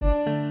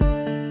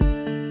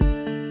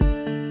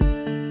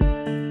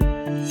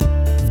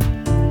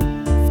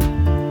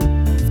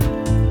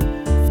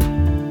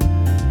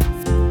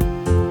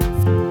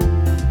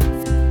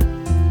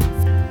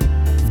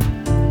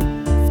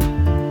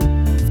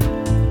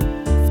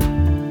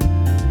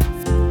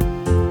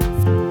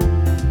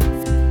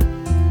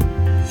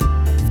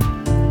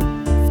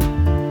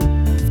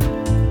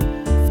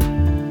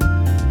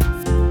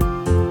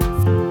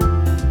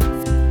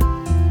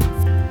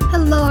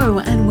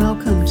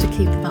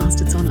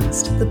Bastards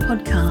Honest, the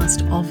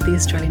podcast of the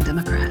Australian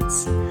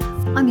Democrats.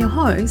 I'm your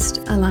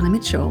host, Alana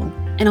Mitchell,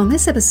 and on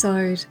this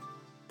episode,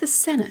 the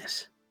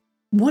Senate.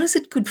 What is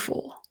it good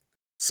for?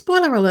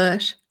 Spoiler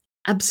alert,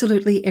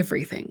 absolutely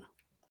everything.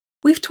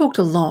 We've talked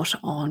a lot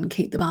on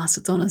Keep the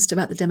Bastards Honest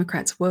about the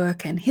Democrats'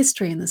 work and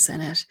history in the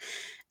Senate,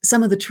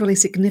 some of the truly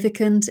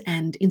significant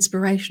and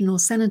inspirational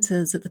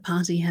senators that the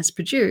party has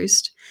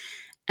produced,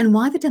 and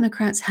why the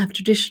Democrats have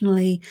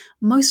traditionally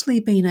mostly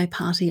been a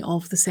party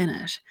of the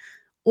Senate,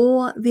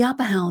 or the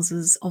upper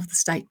houses of the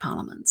state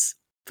parliaments,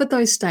 for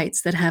those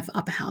states that have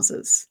upper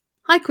houses.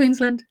 Hi,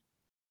 Queensland.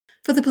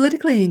 For the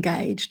politically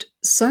engaged,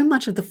 so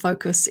much of the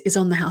focus is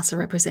on the House of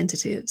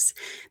Representatives,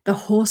 the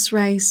horse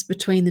race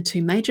between the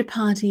two major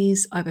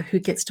parties over who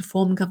gets to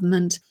form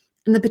government,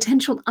 and the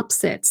potential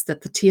upsets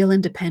that the Teal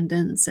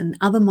Independents and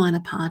other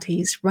minor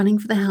parties running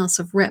for the House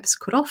of Reps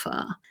could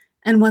offer,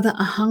 and whether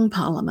a hung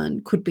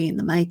parliament could be in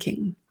the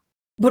making.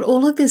 But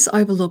all of this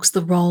overlooks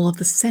the role of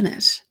the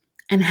Senate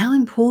and how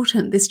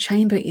important this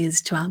chamber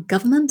is to our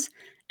government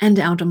and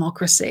our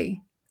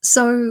democracy.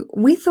 So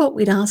we thought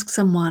we'd ask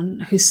someone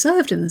who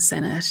served in the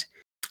Senate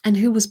and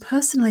who was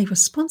personally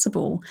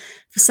responsible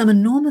for some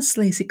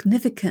enormously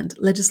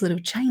significant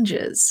legislative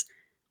changes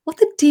what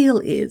the deal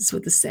is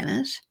with the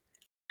Senate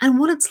and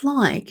what it's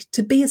like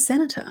to be a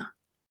senator.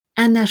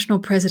 Our National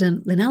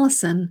President, Lynn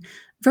Ellison,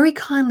 very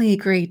kindly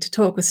agreed to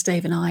talk with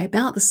Steve and I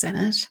about the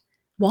Senate,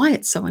 why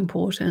it's so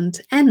important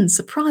and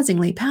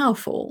surprisingly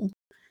powerful,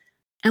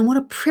 and what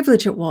a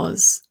privilege it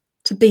was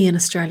to be an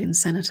Australian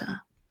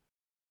senator.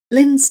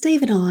 Lynn,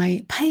 Steve and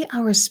I pay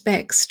our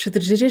respects to the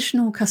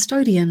traditional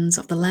custodians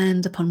of the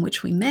land upon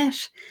which we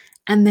met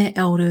and their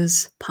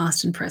elders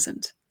past and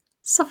present.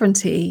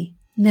 Sovereignty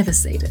never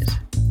ceded.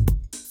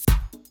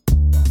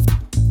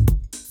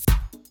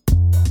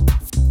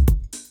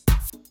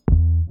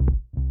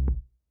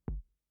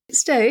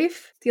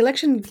 Steve, the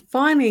election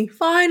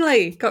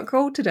finally got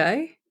called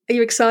today. Are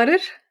you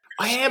excited?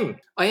 I am.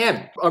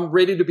 I'm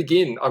ready to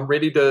begin. I'm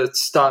ready to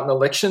start an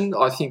election.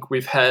 I think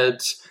we've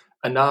had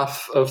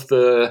enough of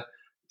the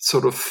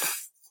sort of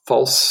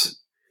false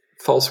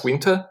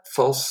winter,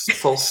 false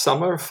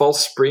summer,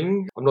 false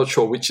spring. I'm not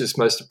sure which is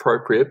most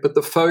appropriate, but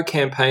the faux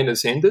campaign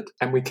has ended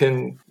and we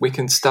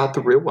can start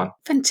the real one.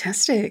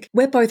 Fantastic.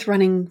 We're both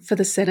running for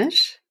the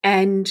Senate,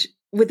 and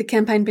with the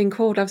campaign being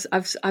called,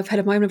 I've had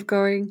a moment of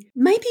going,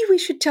 maybe we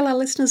should tell our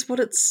listeners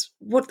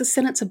what the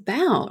Senate's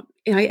about.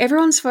 You know,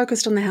 everyone's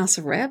focused on the House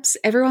of Reps.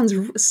 Everyone's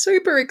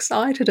super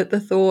excited at the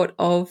thought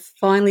of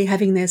finally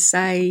having their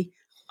say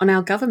on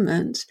our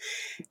government,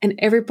 and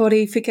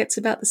everybody forgets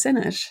about the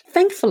Senate.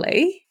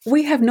 Thankfully,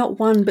 we have not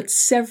one but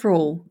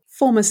several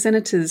former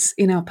senators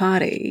in our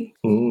party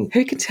who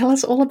can tell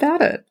us all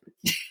about it.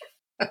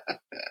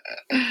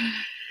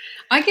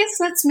 I guess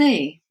that's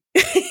me.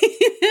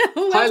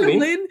 Hi,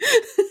 Lynn.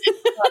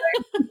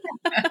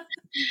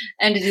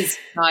 And it is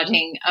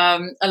exciting.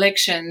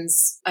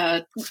 Elections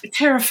are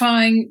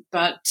terrifying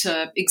but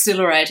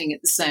exhilarating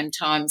at the same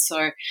time.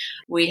 So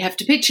we have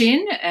to pitch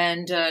in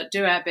and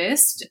do our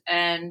best,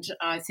 and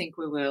I think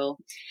we will.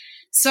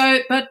 So,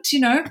 but, you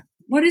know,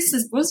 what's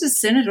the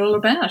Senate all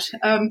about?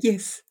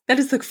 Yes, that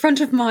is the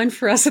front of mind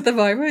for us at the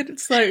moment.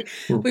 It's like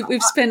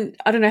we've spent,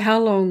 I don't know how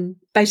long,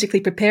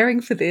 basically preparing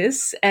for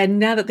this, and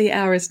now that the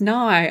hour is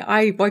nigh,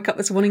 I woke up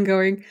this morning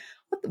going,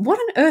 what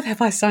on earth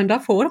have I signed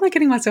up for? What am I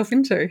getting myself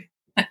into?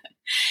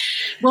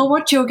 Well,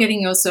 what you're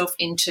getting yourself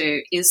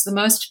into is the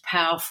most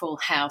powerful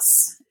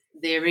house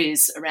there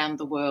is around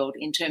the world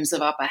in terms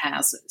of upper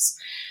houses.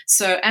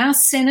 So our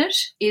Senate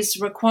is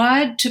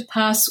required to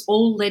pass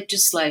all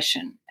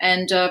legislation,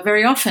 and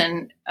very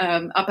often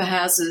upper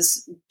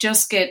houses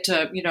just get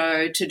to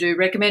do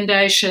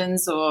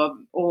recommendations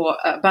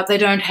but they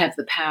don't have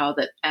the power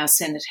that our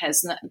Senate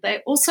has. They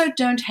also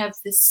don't have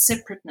this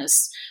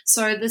separateness.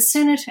 So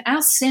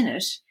our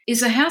Senate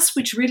is a house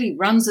which really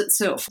runs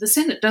itself. The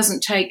Senate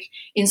doesn't take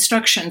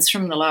instructions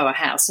from the lower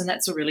house, and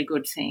that's a really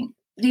good thing.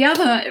 The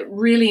other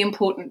really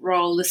important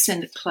role the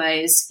Senate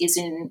plays is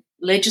in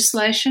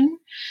legislation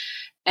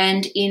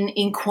and in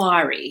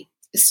inquiry.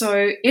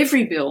 So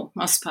every bill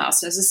must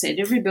pass, as I said,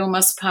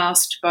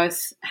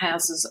 both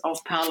houses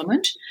of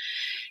Parliament.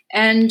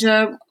 And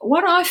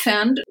what I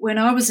found when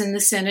I was in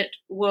the Senate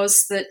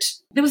was that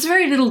there was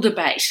very little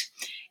debate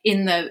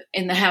in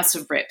the House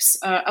of Reps.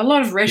 A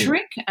lot of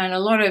rhetoric and a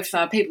lot of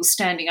people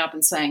standing up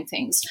and saying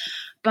things.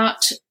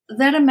 But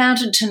that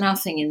amounted to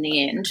nothing in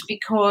the end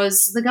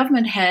because the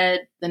government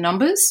had the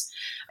numbers.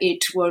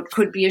 It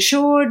could be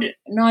assured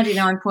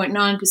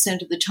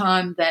 99.9% of the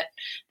time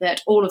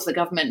that all of the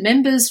government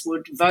members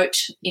would vote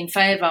in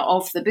favour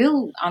of the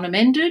bill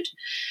unamended,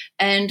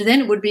 and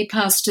then it would be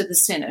passed to the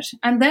Senate.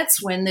 And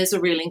that's when there's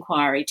a real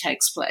inquiry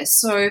takes place.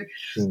 So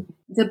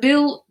the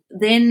bill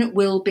then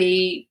will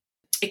be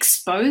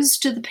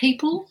exposed to the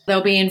people.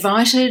 They'll be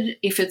invited,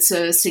 if it's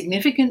a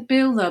significant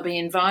bill, they'll be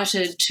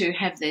invited to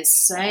have their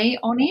say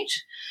on it.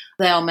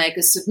 they'll make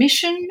a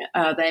submission.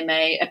 They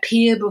may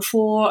appear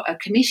before a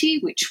committee,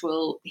 which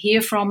will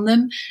hear from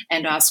them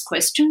and ask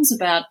questions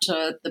about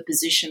the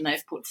position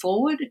they've put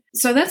forward.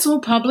 So that's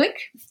all public.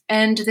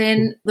 And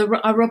then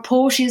a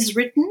report is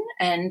written,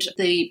 and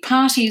the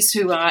parties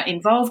who are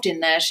involved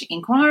in that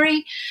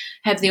inquiry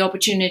have the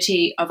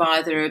opportunity of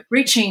either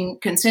reaching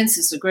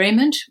consensus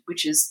agreement,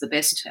 which is the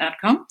best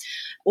outcome,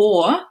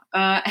 or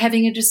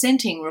having a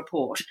dissenting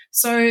report.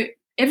 So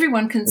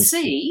everyone can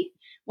see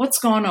what's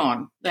gone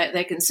on.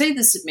 They can see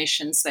the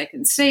submissions, they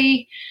can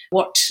see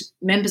what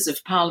members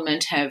of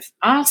Parliament have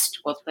asked,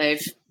 what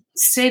they've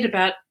said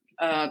about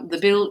the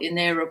bill in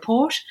their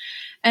report.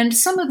 And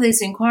some of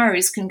these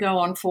inquiries can go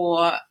on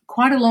for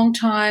quite a long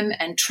time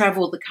and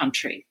travel the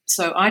country.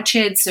 So I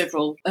chaired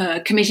several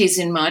committees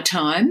in my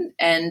time,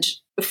 and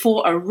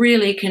for a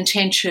really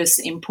contentious,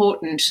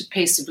 important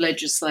piece of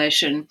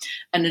legislation,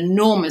 an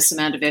enormous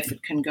amount of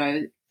effort can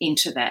go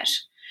into that.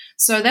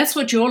 So that's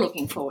what you're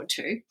looking forward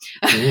to.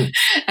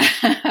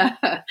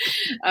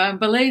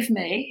 Believe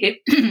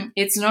me,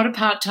 it's not a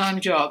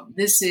part-time job.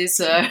 This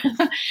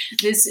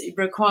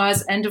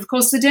requires, and of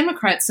course the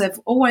Democrats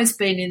have always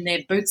been in their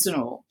boots and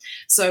all.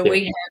 So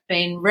we have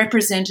been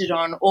represented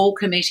on all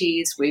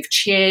committees. We've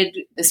chaired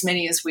as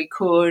many as we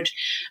could.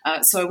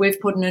 So we've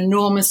put an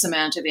enormous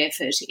amount of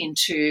effort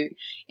into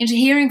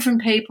hearing from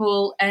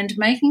people and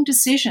making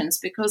decisions,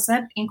 because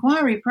that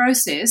inquiry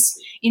process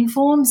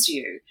informs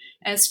you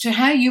as to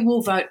how you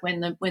will vote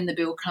when the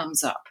bill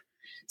comes up.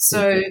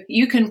 So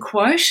you can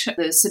quote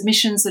the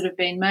submissions that have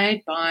been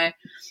made by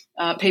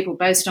people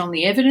based on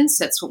the evidence.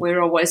 That's what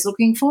we're always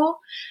looking for.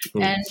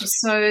 And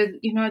so,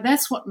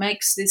 that's what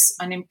makes this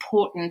an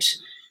important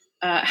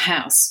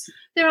House.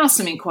 There are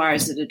some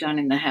inquiries that are done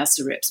in the House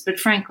of Reps, but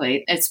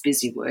frankly, it's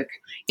busy work.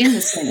 In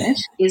the Senate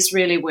is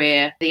really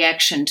where the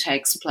action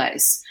takes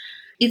place.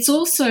 It's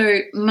also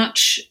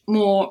much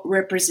more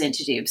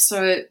representative.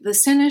 So the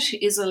Senate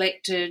is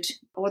elected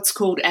what's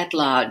called at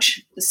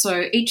large.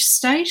 So each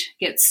state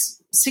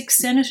gets 6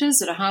 senators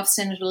at a half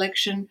Senate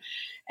election,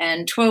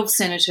 and 12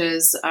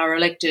 senators are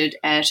elected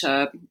at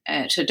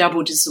a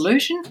double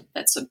dissolution.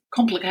 That's a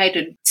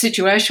complicated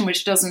situation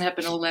which doesn't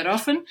happen all that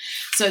often.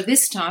 So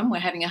this time we're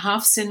having a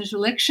half Senate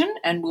election,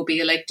 and we'll be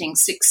electing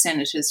 6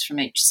 senators from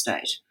each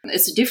state.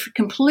 It's a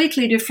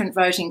completely different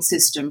voting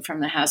system from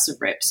the House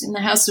of Reps. In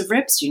the House of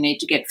Reps, you need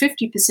to get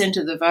 50%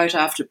 of the vote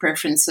after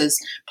preferences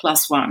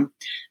plus 1,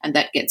 and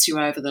that gets you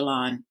over the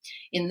line.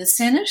 In the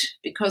Senate,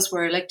 because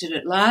we're elected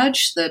at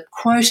large, the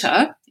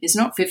quota is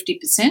not 50%,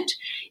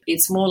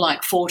 it's more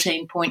like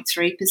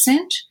 14.3%.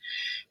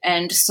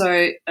 And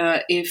so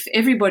if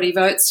everybody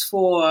votes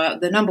for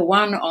the number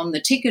one on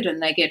the ticket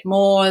and they get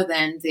more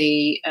than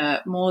the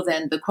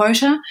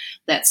quota,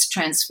 that's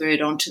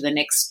transferred on to the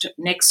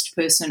next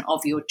person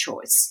of your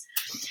choice.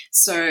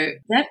 So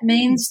that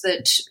means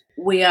that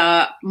we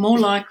are more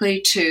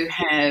likely to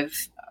have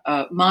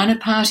minor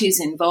parties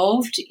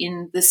involved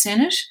in the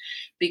Senate,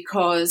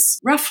 because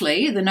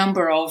roughly the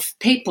number of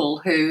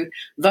people who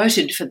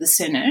voted for the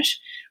Senate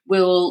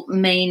will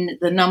mean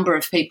the number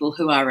of people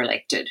who are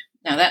elected.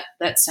 Now,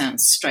 that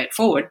sounds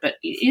straightforward, but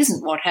it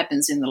isn't what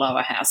happens in the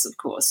lower house, of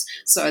course.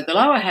 So the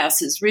lower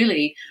house is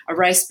really a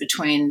race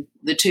between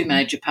the two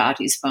major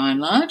parties by and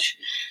large,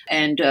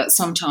 and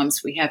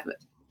sometimes we have,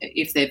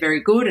 if they're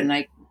very good and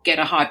they get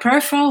a high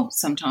profile,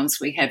 sometimes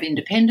we have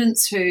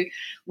independents who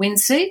win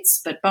seats,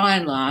 but by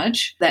and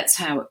large, that's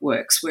how it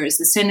works, whereas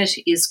the Senate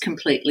is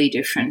completely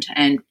different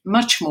and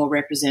much more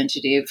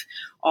representative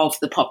of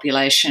the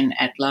population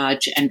at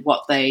large and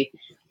what they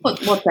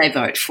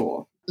vote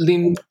for.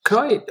 Lynn,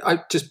 can I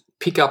just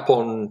pick up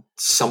on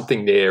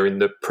something there in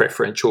the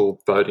preferential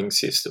voting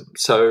system?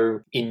 So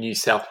in New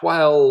South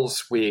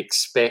Wales, we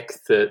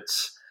expect that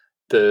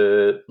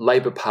the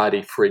Labor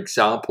Party, for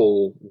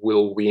example,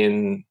 will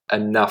win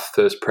enough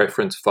first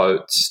preference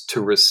votes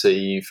to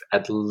receive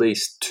at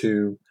least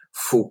 2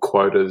 full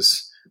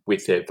quotas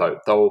with their vote.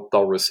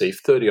 They'll receive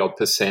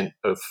 30-odd%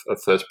 of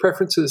first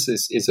preferences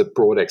is a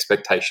broad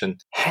expectation.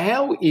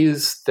 How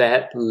is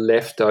that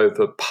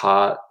leftover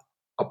part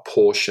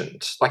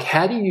apportioned? Like,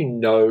 how do you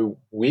know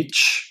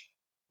which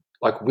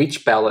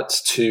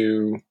ballots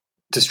to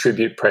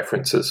distribute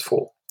preferences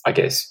for, I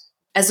guess?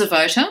 As a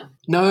voter?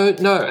 No,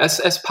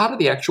 as part of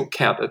the actual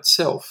count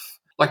itself.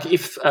 Like,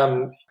 if,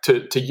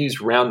 to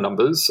use round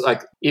numbers,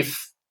 like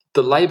if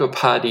the Labor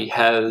Party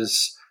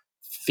has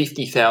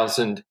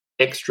 50,000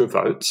 extra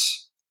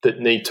votes that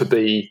need to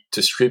be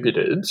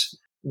distributed,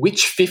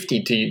 which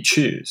 50 do you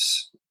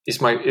choose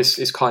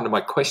is kind of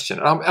my question.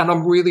 And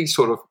I'm really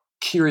sort of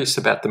curious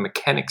about the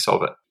mechanics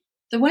of it.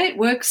 The way it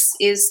works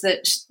is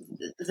that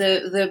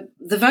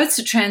the votes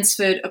are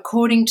transferred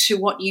according to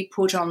what you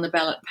put on the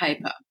ballot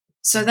paper.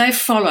 So they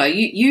follow.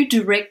 You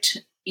direct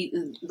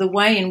the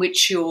way in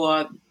which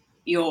the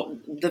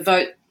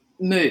vote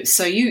moves.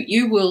 So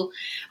you will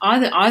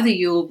either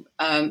you'll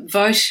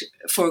vote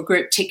for a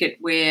group ticket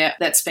where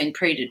that's been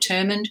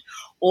predetermined,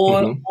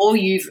 or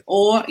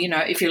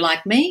if you're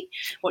like me,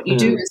 what you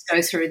do is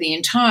go through the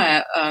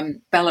entire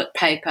ballot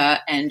paper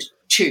and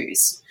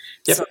choose.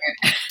 Yep.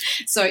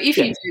 So if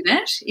you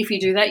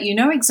do that, you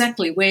know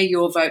exactly where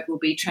your vote will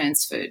be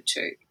transferred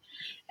to.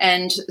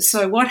 And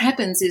so what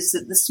happens is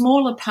that the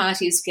smaller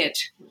parties get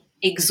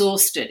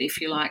exhausted, if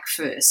you like,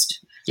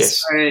 first.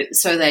 Yes.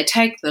 So they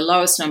take the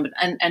lowest number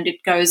and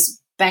it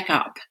goes back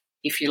up,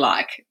 if you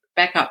like,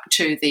 back up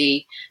to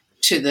the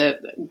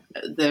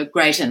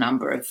greater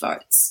number of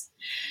votes.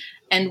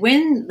 And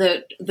when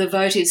the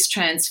vote is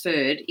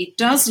transferred, it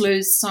does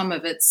lose some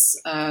of its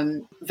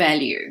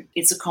value.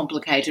 It's a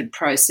complicated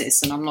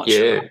process, and I'm not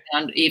sure I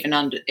can even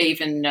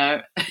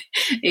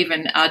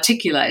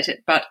articulate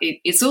it. But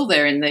it's all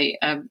there in the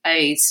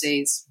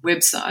AEC's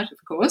website,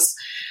 of course.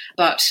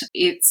 But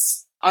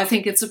I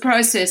think it's a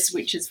process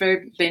which has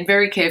been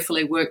very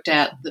carefully worked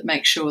out that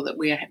makes sure that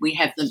we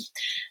have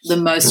the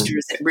most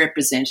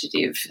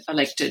representative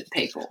elected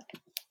people.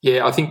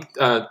 Yeah, I think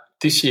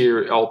this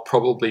year I'll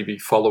probably be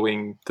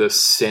following the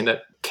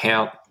Senate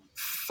count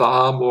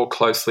far more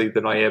closely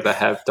than I ever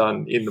have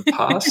done in the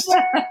past,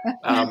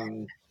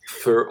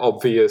 for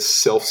obvious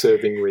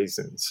self-serving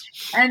reasons.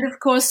 And of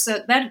course,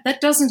 that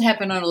doesn't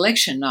happen on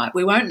election night.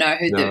 We won't know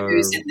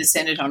who's in the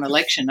Senate on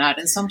election night,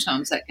 and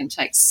sometimes that can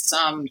take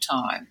some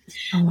time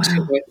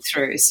to work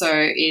through. So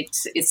it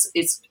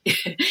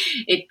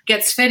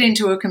gets fed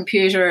into a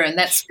computer, and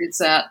that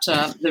spits out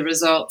the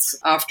results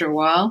after a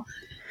while.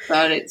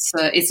 But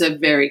it's a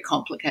very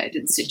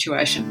complicated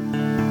situation.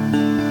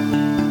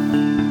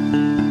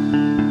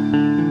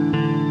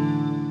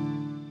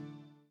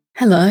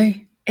 Hello,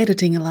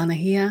 editing Alana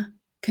here.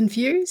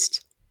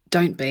 Confused?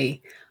 Don't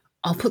be.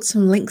 I'll put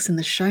some links in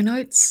the show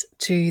notes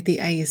to the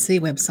AEC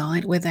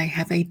website where they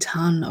have a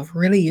ton of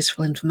really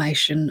useful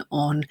information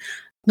on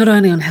not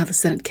only on how the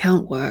Senate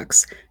count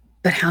works,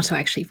 but how to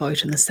actually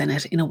vote in the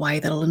Senate in a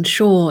way that'll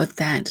ensure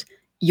that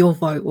your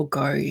vote will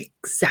go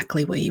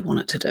exactly where you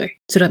want it to do.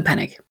 So don't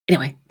panic.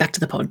 Anyway, back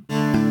to the pod.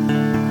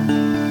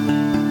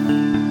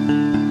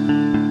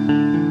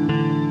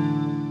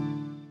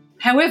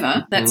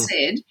 However, that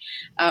said,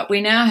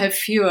 we now have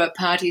fewer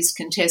parties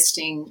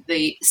contesting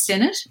the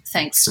Senate,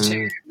 thanks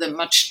to the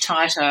much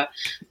tighter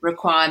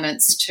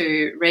requirements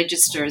to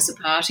register as a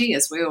party,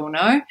 as we all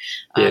know.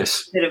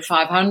 Yes. Instead of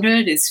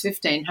 500, it's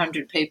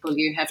 1,500 people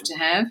you have to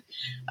have.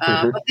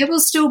 But there will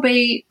still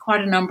be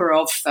quite a number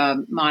of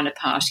minor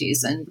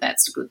parties, and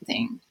that's a good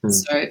thing.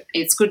 So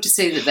it's good to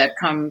see that they've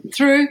come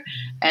through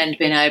and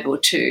been able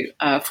to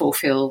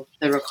fulfil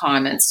the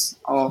requirements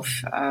of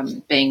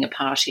being a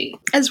party.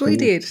 As we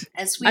did.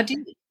 As we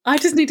did. I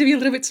just need to be a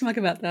little bit smug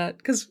about that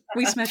because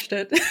we smashed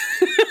it.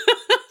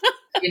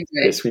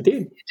 Yes, we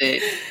did.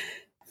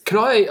 Can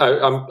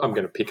I'm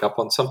going to pick up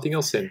on something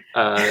else then,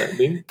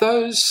 Lynn.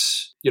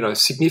 Those,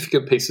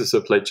 significant pieces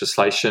of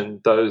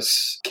legislation,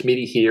 those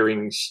committee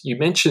hearings, you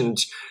mentioned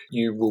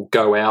you will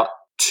go out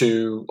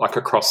to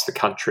across the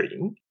country.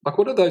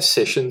 What do those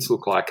sessions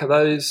look like? Are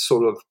those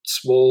sort of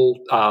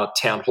small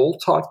town hall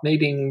type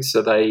meetings?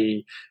 Are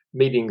they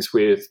meetings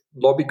with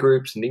lobby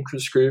groups and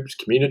interest groups,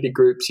 community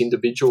groups,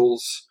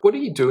 individuals? What are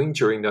you doing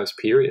during those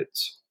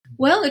periods?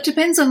 Well, it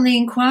depends on the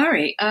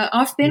inquiry.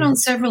 I've been on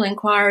several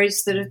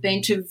inquiries that have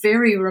been to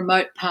very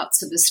remote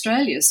parts of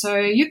Australia. So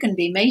you can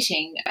be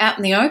meeting out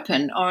in the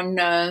open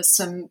on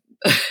some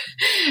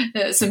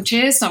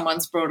chairs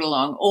someone's brought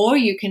along, or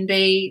you can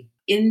be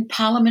in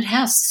Parliament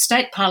House.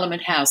 State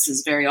Parliament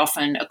Houses very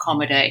often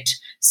accommodate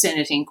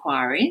Senate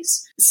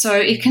inquiries. So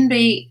it can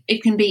be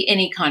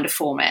any kind of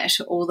format,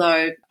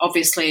 although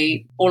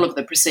obviously all of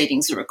the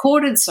proceedings are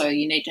recorded, so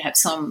you need to have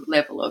some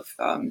level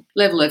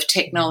of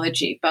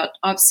technology. But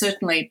I've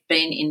certainly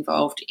been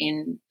involved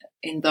in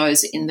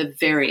those in the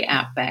very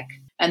outback.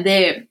 And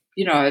they're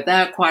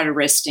quite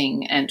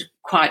arresting and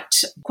quite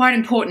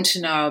important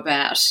to know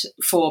about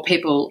for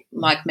people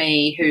like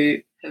me who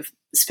have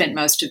spent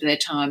most of their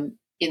time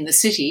in the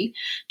city.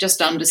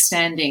 Just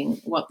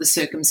understanding what the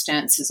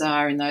circumstances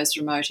are in those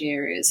remote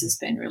areas has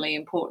been really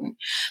important.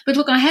 But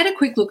look, I had a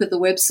quick look at the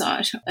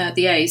website,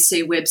 the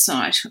AEC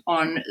website,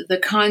 on the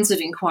kinds of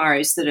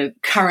inquiries that are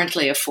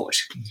currently afoot.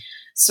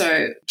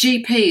 So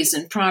GPs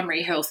and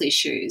primary health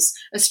issues,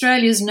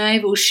 Australia's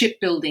naval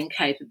shipbuilding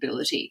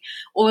capability,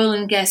 oil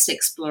and gas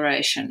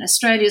exploration,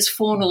 Australia's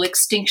faunal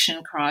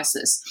extinction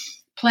crisis,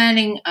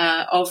 planning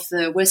of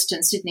the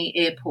Western Sydney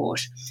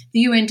Airport,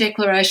 the UN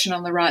Declaration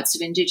on the Rights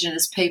of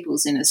Indigenous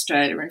Peoples in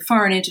Australia, and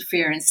foreign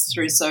interference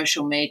through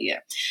social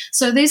media.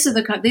 So these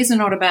are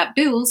not about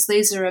bills;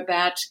 these are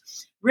about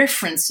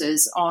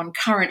references on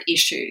current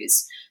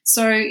issues.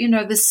 So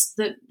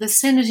the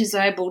Senate is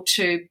able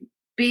to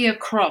be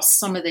across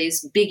some of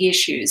these big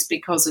issues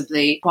because of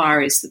the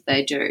inquiries that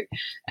they do,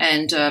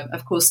 and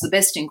of course the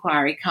best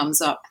inquiry comes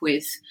up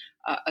with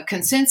a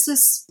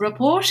consensus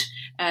report,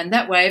 and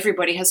that way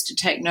everybody has to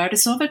take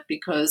notice of it,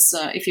 because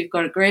if you've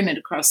got agreement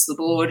across the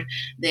board,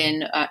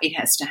 then it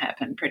has to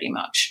happen pretty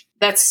much.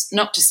 That's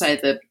not to say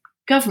the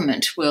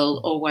government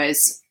will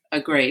always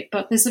agree,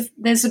 but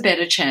there's a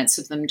better chance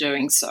of them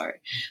doing so.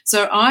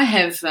 So I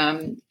have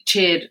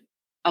chaired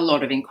a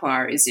lot of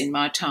inquiries in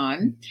my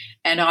time,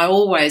 and I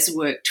always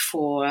worked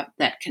for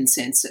that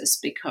consensus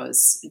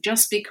because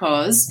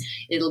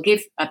it'll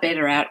give a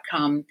better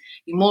outcome,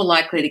 you're more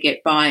likely to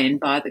get buy-in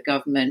by the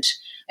government,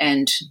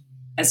 and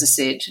as I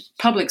said,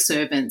 public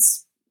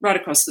servants right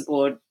across the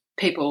board,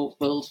 people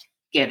will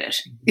get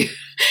it.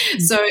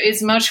 So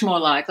it's much more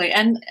likely,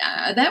 and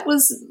that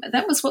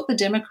was what the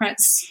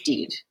Democrats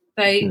did.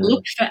 They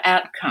looked for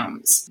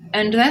outcomes,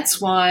 and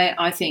that's why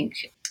I think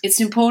it's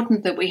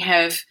important that we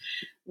have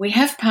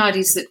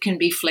parties that can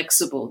be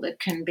flexible, that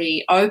can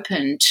be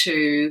open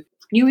to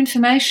new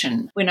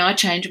information. When I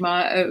change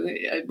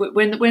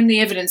when the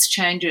evidence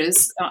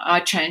changes, I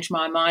change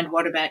my mind.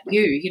 What about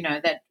you? You know,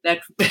 that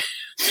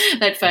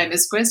that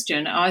famous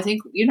question. I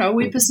think, you know,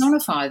 we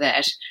personify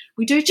that.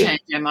 We do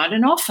change our mind,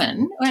 and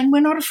often, and we're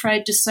not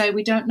afraid to say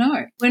we don't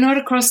know. We're not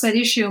across that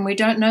issue and we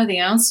don't know the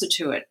answer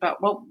to it.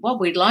 But what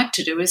we'd like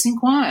to do is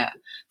inquire,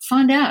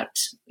 find out,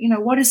 you know,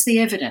 what is the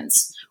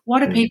evidence?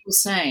 What are people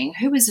saying?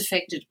 Who is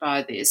affected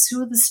by this?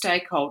 Who are the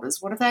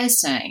stakeholders? What are they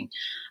saying?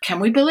 Can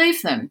we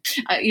believe them?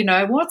 You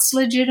know, what's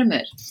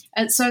legitimate?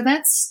 And so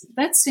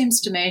that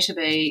seems to me to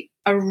be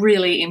a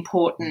really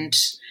important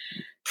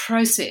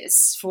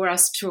process for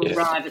us to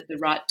arrive at the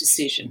right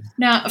decision.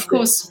 Now, of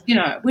course, you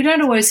know, we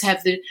don't always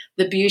have the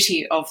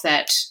beauty of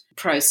that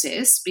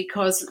process,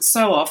 because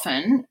so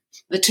often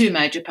the two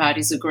major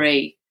parties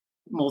agree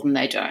more than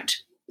they don't.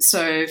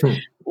 So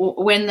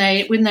when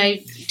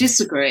they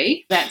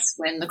disagree, that's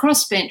when the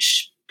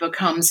crossbench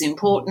becomes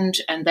important,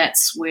 and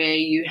that's where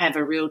you have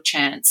a real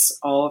chance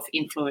of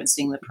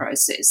influencing the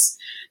process.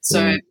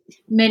 So on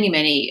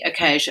many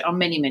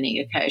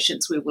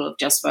occasions we will have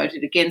just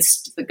voted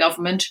against the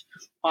government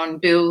on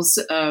bills,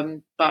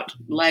 but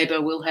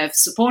Labor will have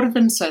supported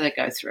them, so they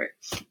go through.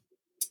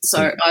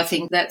 So I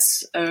think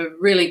that's a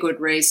really good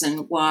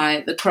reason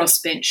why the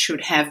crossbench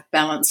should have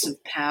balance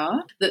of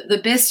power. The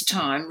best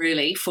time,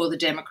 really, for the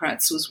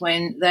Democrats was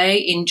when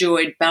they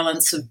enjoyed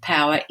balance of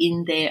power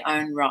in their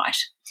own right.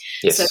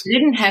 Yes. So they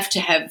didn't have to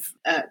have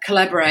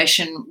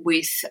collaboration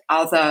with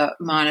other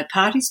minor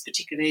parties,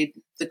 particularly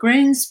the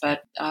Greens,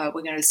 but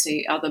we're going to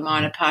see other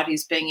minor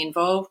parties being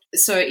involved.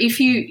 So if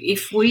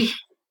we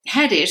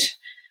had it,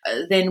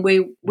 then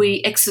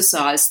we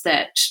exercised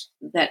that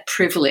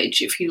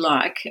privilege, if you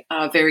like,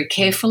 very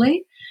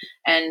carefully,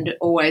 and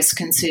always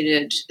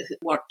considered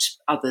what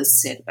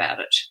others said about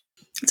it.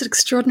 It's an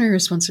extraordinary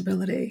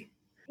responsibility.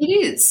 It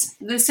is.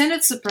 The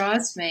Senate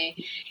surprised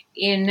me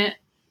in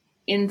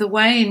the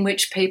way in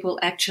which people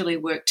actually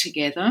work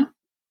together,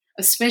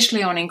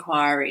 especially on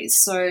inquiries.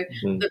 So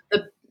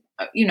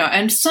you know,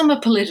 and some are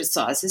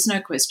politicised. There's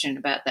no question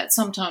about that.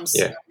 Sometimes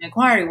an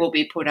inquiry will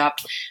be put up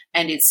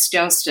and it's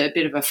just a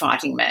bit of a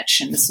fighting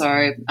match, and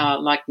so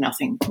like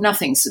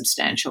nothing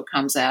substantial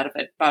comes out of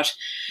it. But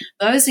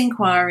those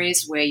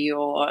inquiries where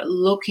you're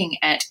looking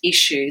at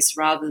issues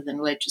rather than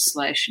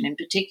legislation in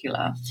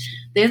particular,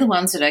 they're the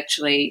ones that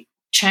actually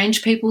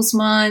change people's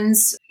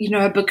minds, you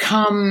know,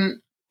 become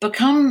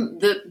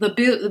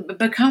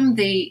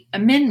the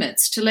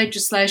amendments to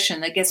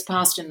legislation that gets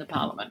passed in the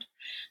Parliament.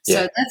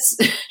 So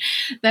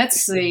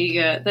that's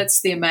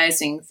the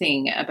amazing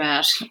thing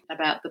about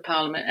the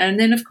Parliament. And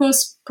then, of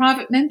course,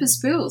 private members'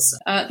 bills.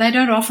 They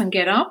don't often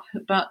get up,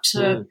 but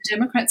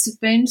Democrats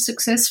have been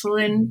successful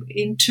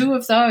in two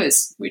of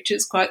those, which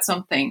is quite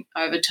something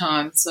over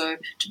time. So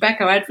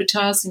tobacco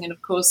advertising and,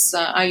 of course,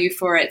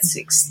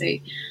 RU486,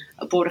 the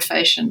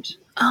abortifacient.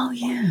 Oh,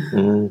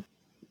 yeah.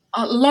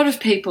 A lot of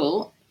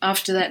people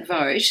after that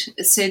vote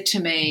said to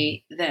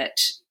me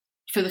that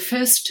for the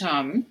first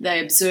time they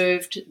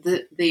observed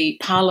the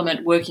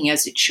Parliament working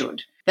as it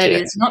should. That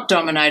it's not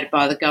dominated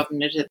by the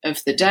government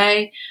of the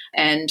day,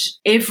 and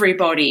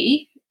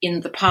everybody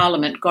in the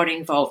Parliament got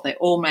involved. They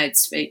all made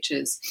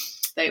speeches.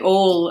 They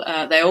all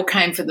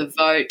came for the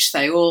vote.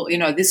 They all, you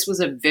know, this was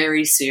a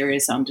very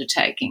serious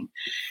undertaking,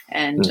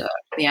 and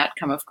the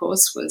outcome, of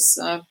course, was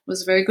a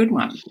very good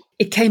one.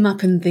 It came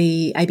up in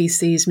the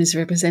ABC's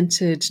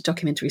Misrepresented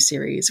documentary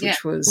series,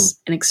 which was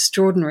an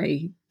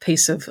extraordinary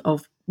piece of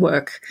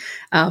work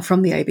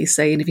from the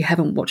ABC, and if you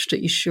haven't watched it,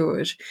 you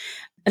should.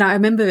 And I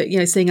remember, you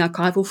know, seeing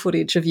archival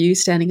footage of you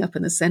standing up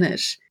in the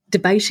Senate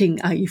debating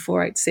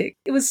RU486.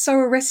 It was so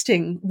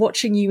arresting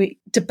watching you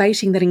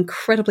debating that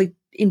incredibly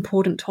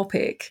important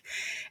topic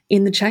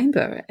in the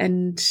chamber.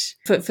 And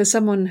for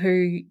someone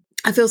who,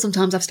 I feel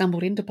sometimes I've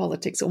stumbled into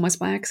politics almost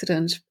by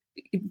accident,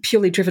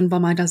 purely driven by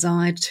my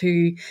desire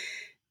to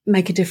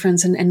make a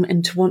difference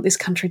and to want this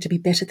country to be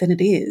better than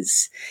it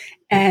is.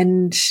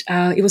 And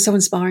it was so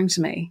inspiring to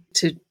me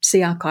to see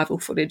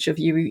archival footage of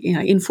you, you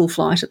know, in full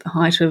flight at the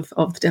height of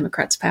the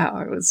Democrats'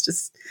 power. It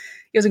was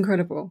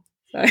incredible.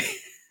 So.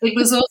 It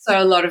was also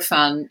a lot of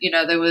fun. You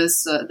know, there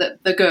was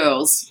the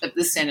girls of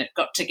the Senate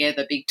got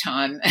together big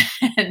time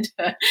and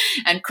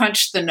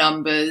crunched the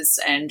numbers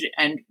and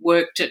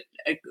worked so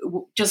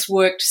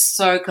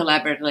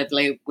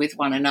collaboratively with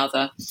one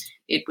another.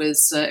 It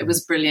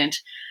was brilliant.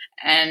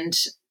 And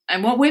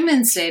what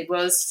women said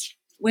was,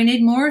 we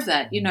need more of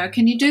that. You know,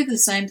 can you do the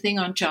same thing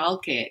on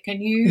childcare?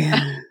 Can you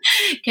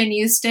Can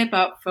you step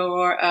up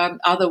for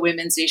other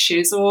women's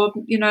issues, or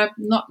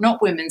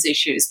not women's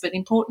issues but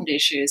important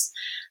issues?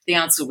 The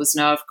answer was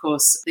no. Of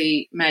course,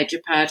 the major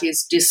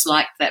parties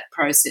disliked that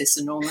process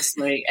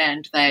enormously,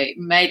 and they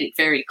made it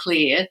very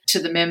clear to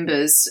the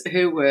members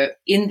who were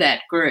in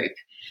that group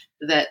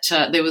that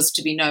there was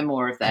to be no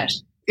more of that.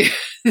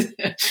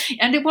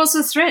 And it was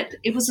a threat.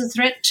 It was a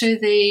threat to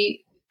the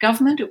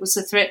government. It was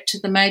a threat to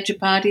the major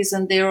parties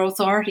and their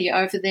authority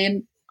over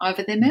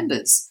their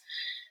members.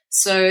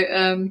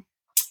 So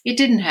it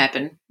didn't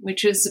happen,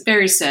 which is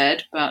very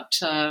sad, but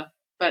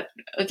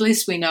at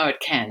least we know it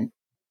can.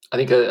 I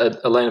think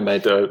Elena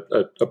made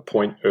a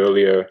point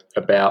earlier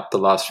about the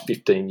last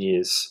 15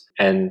 years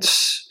and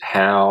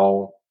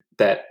how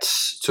that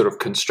sort of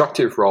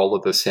constructive role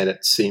of the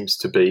Senate seems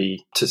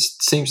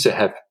to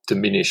have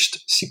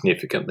diminished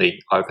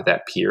significantly over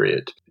that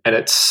period. And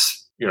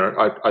it's,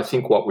 I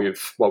think what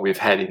we've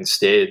had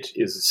instead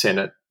is a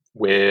Senate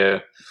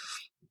where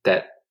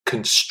that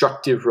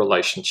constructive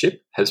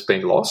relationship has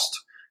been lost,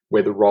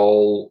 where the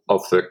role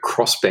of the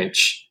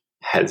crossbench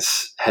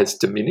has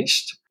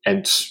diminished.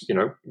 And,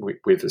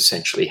 we've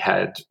essentially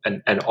had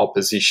an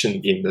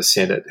opposition in the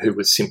Senate who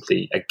was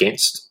simply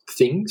against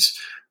things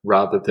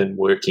rather than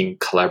working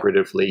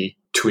collaboratively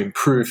to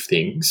improve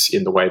things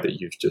in the way that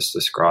you've just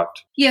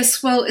described.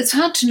 Yes, well, it's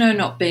hard to know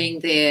not being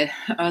there.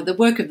 The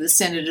work of the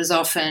Senate is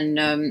often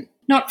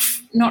not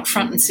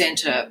front and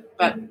centre,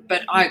 but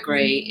I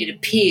agree. It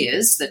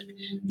appears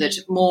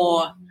that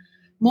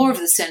more of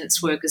the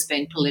Senate's work has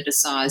been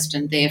politicized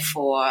and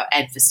therefore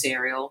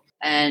adversarial.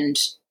 And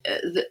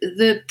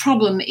the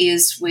problem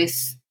is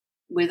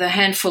with a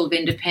handful of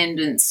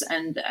independents,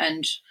 and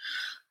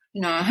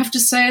I have to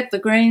say it, the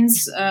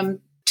Greens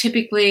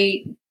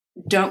typically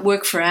don't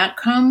work for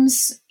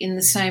outcomes in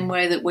the same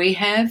way that we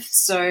have.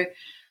 So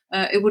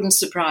it wouldn't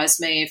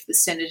surprise me if the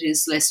Senate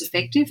is less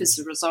effective as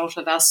a result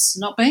of us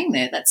not being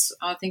there.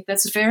 I think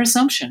that's a fair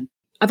assumption.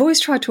 I've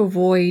always tried to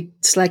avoid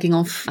slagging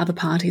off other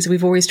parties.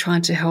 We've always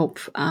tried to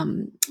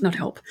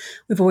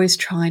We've always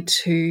tried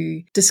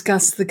to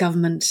discuss the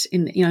government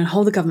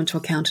hold the government to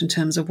account in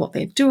terms of what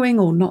they're doing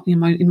or not,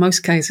 in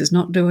most cases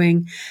not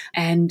doing,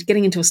 and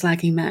getting into a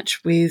slagging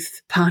match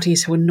with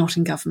parties who are not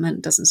in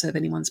government doesn't serve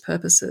anyone's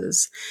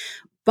purposes.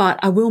 But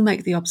I will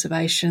make the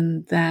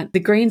observation that the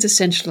Greens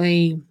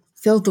essentially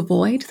filled the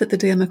void that the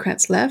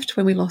Democrats left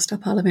when we lost our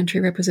parliamentary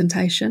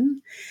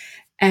representation.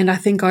 And I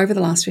think over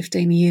the last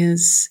 15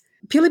 years,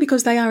 purely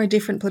because they are a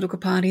different political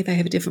party, they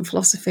have a different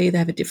philosophy, they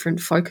have a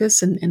different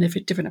focus and a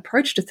different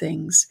approach to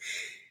things,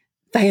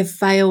 they have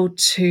failed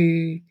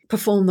to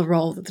perform the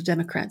role that the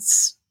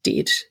Democrats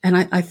did. And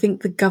I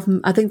think the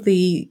government, I think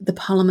the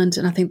parliament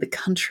and I think the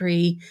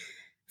country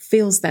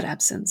feels that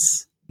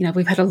absence.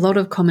 We've had a lot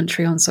of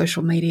commentary on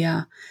social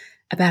media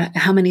about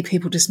how many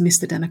people just miss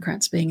the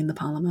Democrats being in the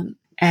parliament.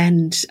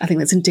 And I think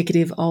that's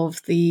indicative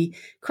of the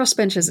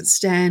crossbench as it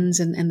stands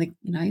and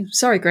the,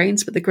 sorry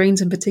Greens, but the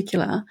Greens in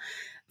particular,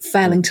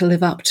 failing to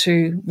live up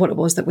to what it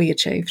was that we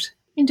achieved.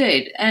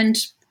 Indeed. And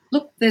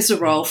look, there's a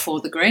role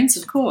for the Greens,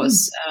 of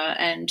course,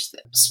 and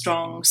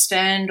strong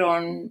stand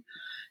on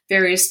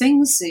various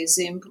things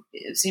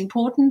is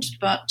important,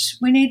 but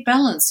we need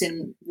balance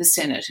in the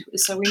Senate.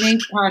 So we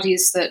need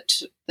parties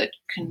that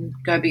can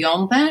go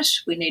beyond that.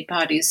 We need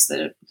parties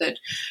that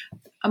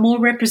are more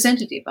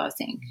representative, I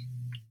think.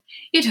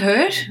 It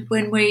hurt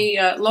when we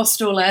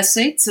lost all our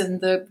seats and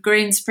the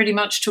Greens pretty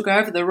much took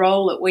over the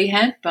role that we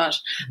had, but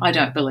I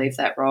don't believe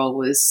that role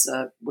was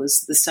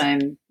the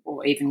same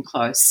or even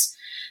close.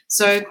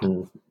 So,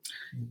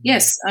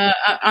 yes,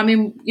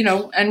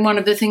 and one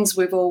of the things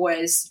we've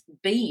always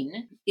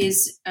been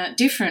is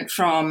different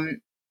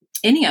from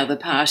any other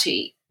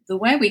party. The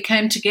way we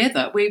came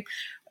together,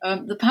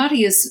 the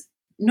party is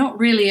not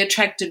really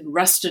attracted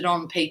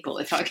rusted-on people,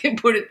 if I can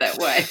put it that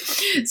way.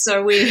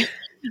 So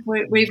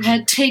We've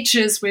had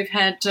teachers, we've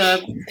had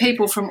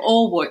people from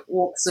all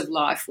walks of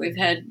life, we've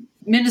had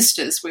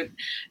ministers,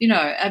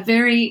 a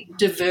very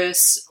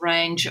diverse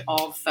range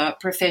of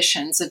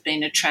professions have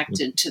been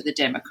attracted to the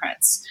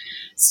Democrats.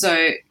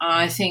 So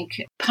I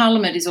think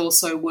Parliament is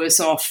also worse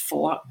off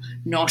for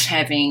not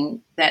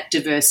having that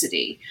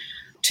diversity.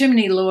 Too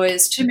many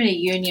lawyers, too many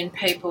union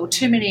people,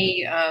 too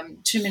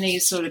many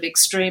sort of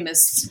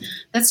extremists.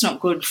 That's not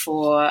good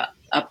for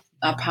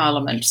a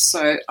Parliament.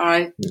 So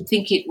I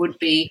think it would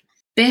be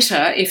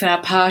better if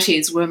our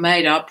parties were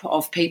made up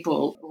of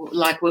people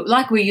like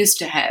we used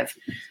to have.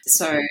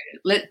 So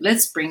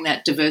let's bring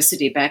that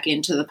diversity back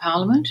into the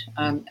Parliament,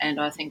 and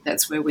I think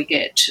that's where we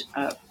get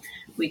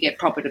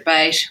proper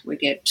debate, we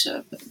get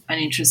an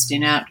interest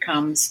in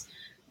outcomes,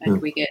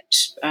 and we get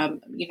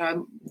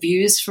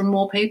views from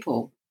more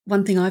people.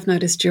 One thing I've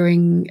noticed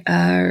during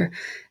our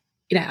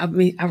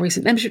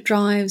recent membership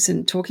drives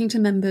and talking to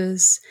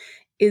members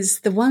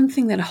is the one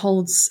thing that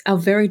holds our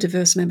very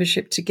diverse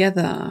membership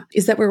together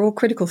is that we're all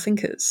critical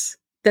thinkers.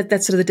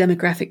 That's sort of the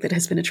demographic that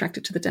has been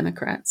attracted to the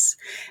Democrats.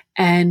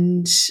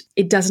 And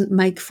it doesn't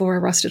make for a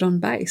rusted-on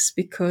base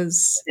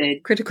because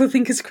critical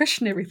thinkers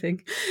question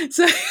everything.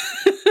 So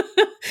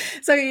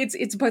So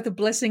it's both a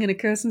blessing and a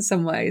curse in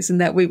some ways, in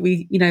that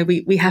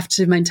we have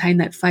to maintain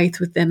that faith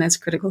with them as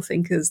critical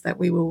thinkers, that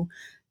we will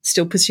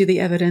still pursue the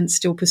evidence,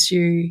 still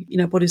pursue,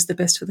 what is the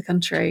best for the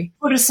country.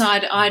 Put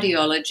aside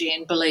ideology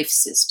and belief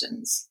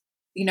systems.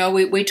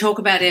 We talk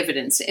about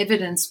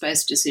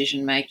evidence-based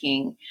decision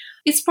making.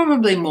 It's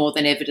probably more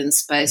than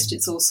evidence-based.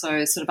 It's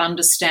also sort of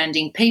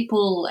understanding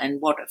people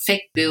and what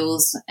effect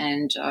bills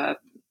and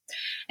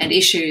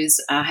issues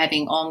are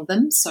having on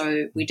them.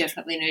 So we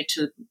definitely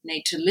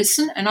need to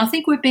listen, and I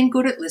think we've been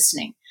good at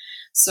listening.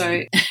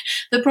 So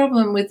the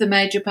problem with the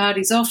major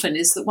parties often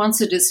is that once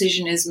a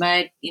decision is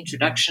made,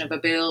 introduction of a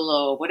bill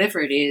or whatever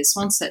it is,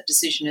 once that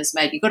decision is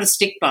made, you've got to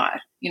stick by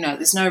it.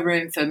 There's no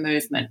room for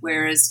movement,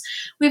 whereas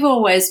we've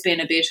always been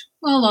a bit,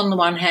 well, on the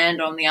one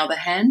hand, on the other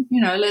hand,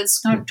 let's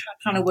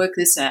kind of work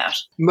this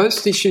out.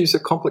 Most issues are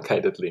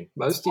complicated, Lynn.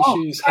 Most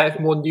issues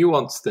have more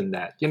nuance than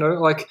that.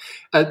 Like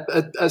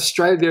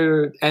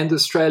Australia and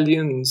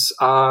Australians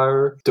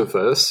are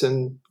diverse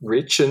and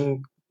rich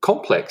and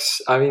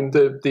complex. I mean,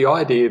 the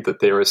idea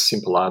that there are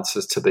simple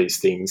answers to these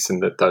things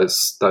and that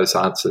those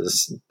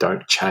answers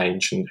don't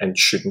change and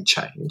shouldn't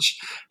change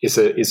is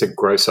a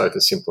gross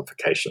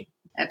oversimplification.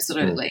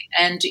 Absolutely.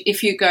 And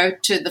if you go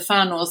to the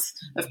far north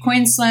of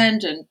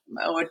Queensland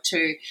or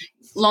to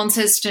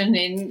Launceston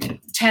in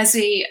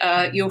Tassie,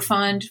 you'll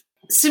find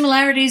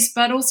similarities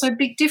but also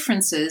big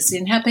differences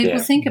in how people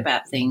think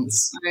about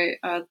things. So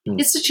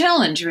it's a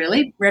challenge,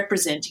 really,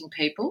 representing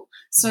people.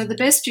 So the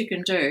best you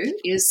can do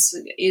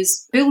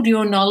is build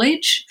your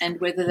knowledge,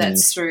 and whether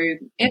that's through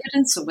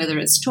evidence or whether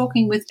it's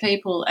talking with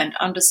people and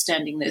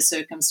understanding their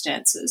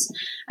circumstances,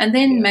 and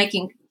then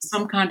making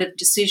some kind of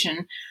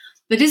decision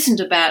that isn't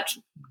about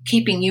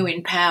keeping you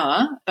in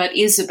power, but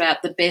is about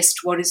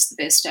what is the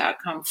best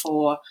outcome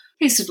for a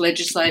piece of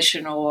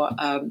legislation or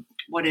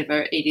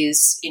whatever it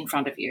is in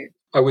front of you.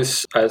 I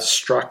was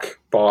struck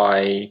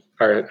by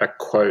a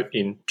quote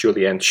in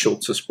Julianne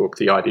Schultz's book,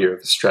 The Idea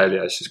of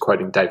Australia. She's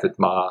quoting David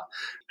Marr,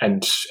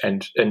 and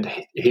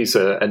he's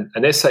an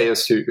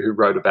essayist who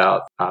wrote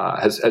about,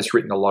 has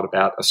written a lot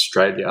about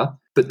Australia.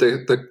 But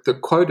the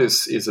quote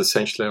is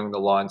essentially along the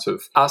lines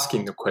of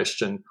asking the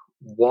question,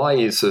 why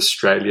is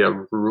Australia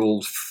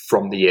ruled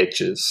from the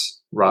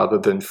edges rather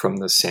than from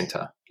the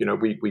centre?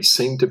 We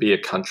seem to be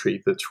a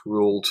country that's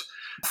ruled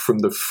from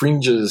the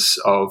fringes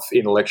of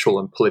intellectual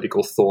and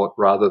political thought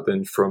rather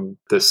than from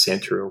the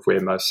centre of where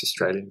most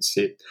Australians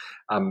sit.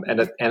 And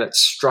it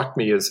struck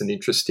me as an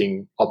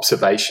interesting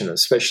observation,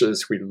 especially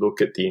as we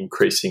look at the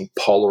increasing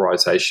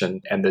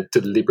polarisation and the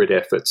deliberate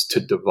efforts to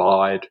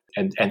divide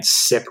and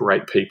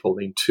separate people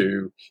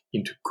into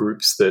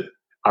groups that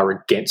are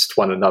against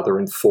one another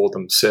and for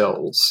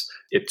themselves.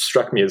 It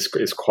struck me as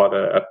quite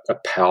a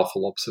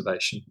powerful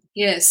observation.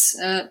 Yes.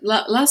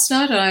 Last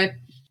night I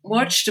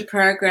watched a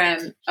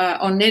program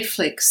on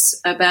Netflix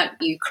about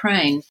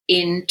Ukraine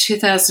in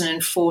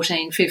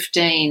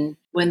 2014-15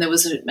 when there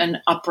was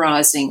an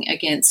uprising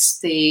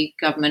against the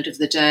government of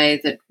the day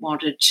that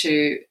wanted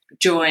to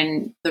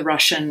join the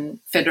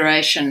Russian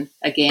Federation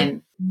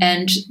again.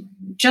 And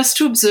just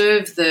to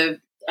observe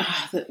the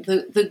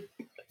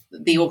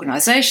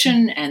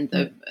organisation and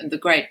the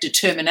great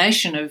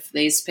determination of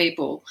these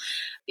people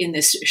in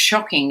this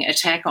shocking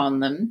attack on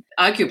them,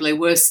 arguably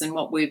worse than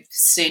what we've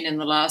seen in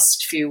the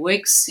last few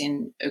weeks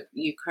in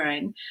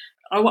Ukraine,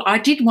 I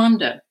did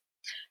wonder,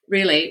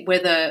 really,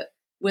 whether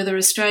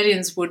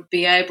Australians would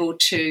be able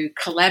to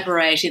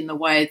collaborate in the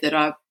way that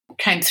I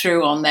came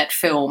through on that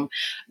film.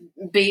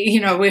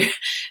 There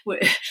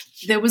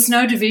was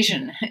no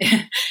division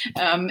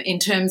in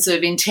terms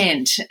of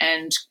intent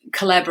and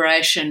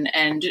collaboration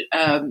and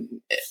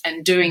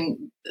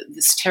doing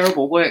this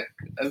terrible work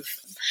of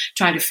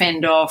trying to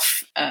fend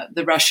off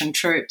the Russian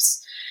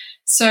troops.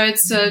 So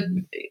it's I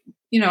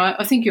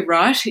think you're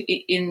right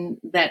in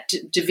that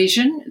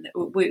division.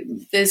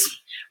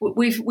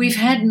 We've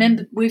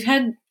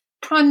had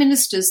prime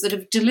ministers that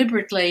have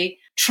deliberately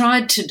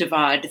tried to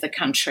divide the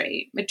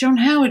country. But John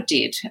Howard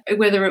did,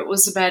 whether it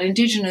was about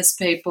Indigenous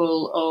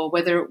people or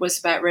whether it was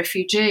about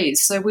refugees.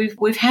 So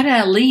we've had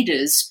our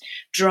leaders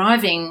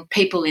driving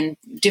people in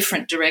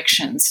different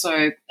directions.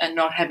 So and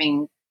not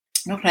having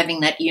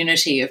that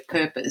unity of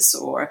purpose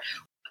or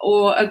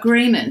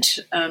agreement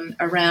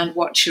around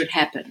what should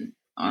happen.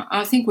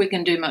 I think we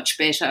can do much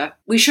better.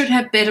 We should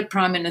have better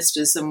prime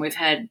ministers than we've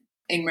had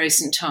in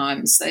recent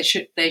times.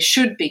 They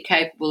should be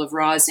capable of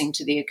rising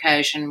to the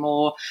occasion,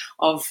 more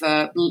of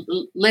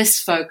less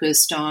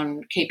focused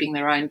on keeping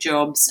their own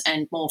jobs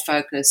and more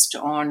focused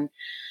on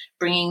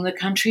bringing the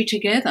country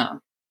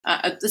together.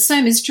 The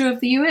same is true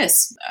of the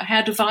US.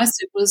 How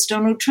divisive was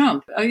Donald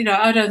Trump? I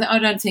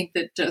don't think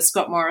that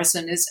Scott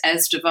Morrison is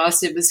as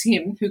divisive as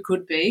him, who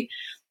could be,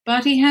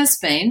 but he has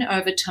been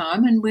over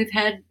time, and we've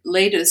had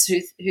leaders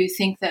who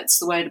think that's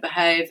the way to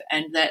behave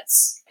and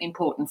that's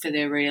important for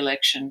their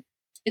re-election.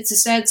 It's a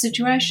sad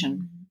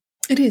situation.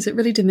 It is. It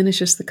really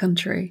diminishes the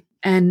country.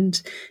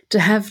 And to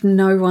have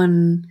no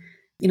one,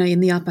 in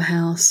the upper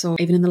house or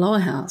even in the lower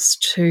house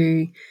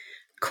to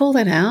call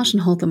that out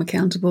and hold them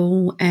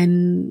accountable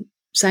and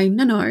saying,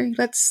 no,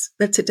 let's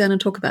sit down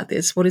and talk about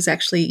this. What is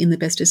actually in the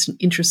best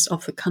interests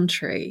of the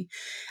country?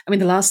 I mean,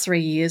 the last 3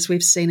 years,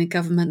 we've seen a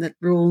government that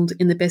ruled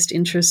in the best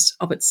interests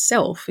of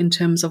itself in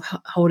terms of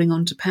holding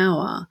on to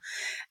power,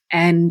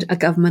 and a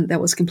government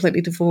that was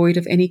completely devoid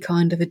of any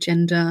kind of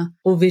agenda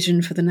or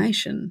vision for the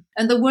nation.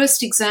 And the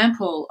worst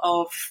example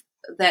of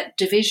that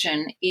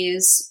division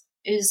is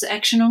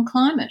action on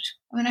climate.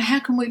 I mean, how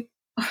can we?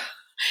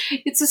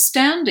 It's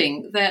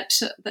astounding that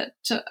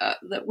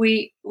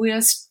we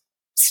are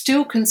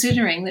still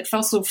considering that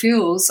fossil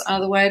fuels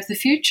are the way of the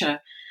future,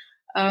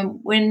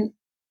 when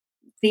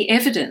the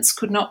evidence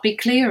could not be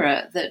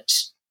clearer that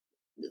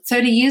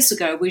 30 years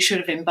ago we should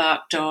have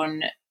embarked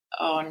on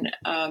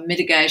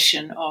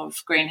mitigation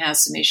of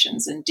greenhouse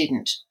emissions and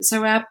didn't.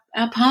 So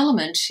our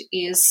parliament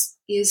is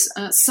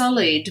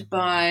sullied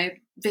by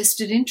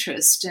vested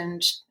interest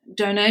and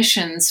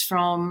donations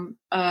from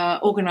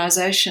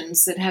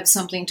organisations that have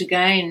something to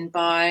gain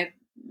by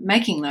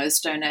making those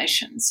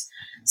donations.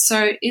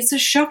 So it's a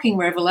shocking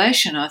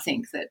revelation, I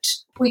think, that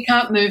we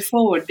can't move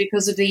forward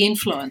because of the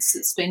influence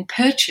that's been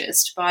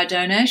purchased by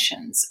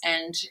donations.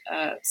 And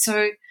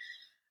so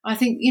I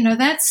think,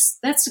 that's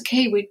the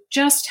key. We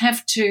just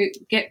have to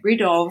get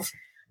rid of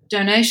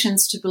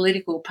donations to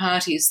political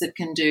parties that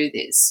can do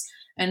this.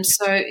 And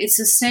so it's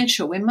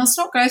essential. We must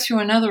not go through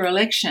another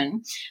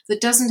election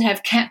that doesn't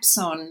have caps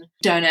on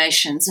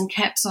donations and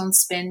caps on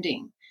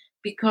spending,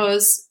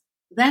 because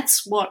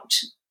that's what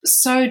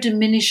so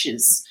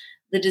diminishes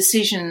the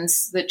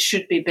decisions that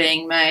should be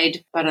being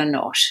made but are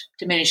not.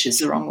 Diminish is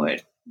the wrong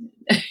word.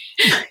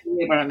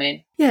 You know what I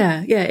mean?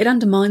 Yeah, it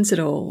undermines it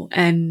all.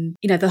 And,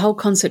 the whole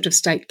concept of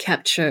state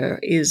capture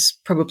is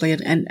probably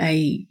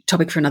a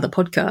topic for another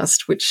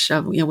podcast, which,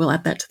 we'll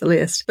add that to the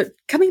list. But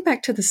coming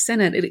back to the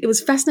Senate, it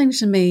was fascinating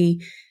to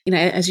me,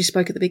 as you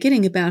spoke at the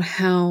beginning, about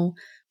how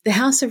the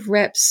House of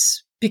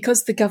Reps,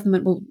 because the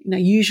government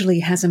usually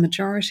has a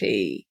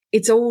majority,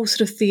 it's all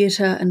sort of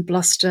theatre and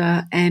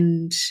bluster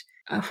and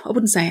I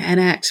wouldn't say an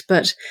act,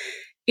 but,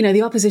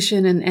 the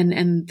opposition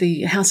and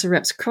the House of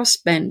Reps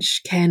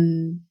crossbench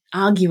can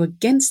argue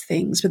against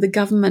things, but the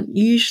government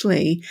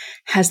usually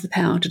has the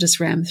power to just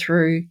ram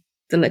through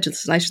the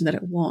legislation that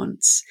it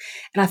wants.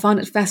 And I find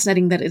it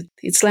fascinating that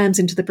it slams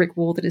into the brick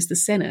wall that is the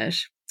Senate,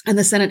 and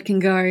the Senate can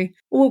go,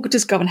 well, we'll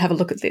just go and have a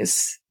look at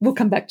this. We'll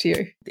come back to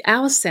you.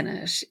 Our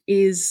Senate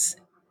is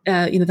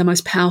the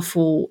most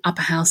powerful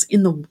upper house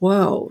in the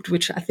world,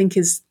 which I think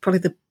is probably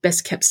the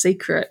best kept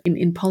secret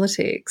in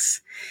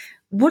politics.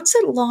 What's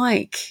it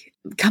like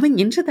coming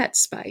into that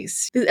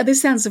space?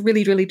 This sounds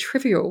really, really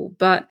trivial,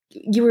 but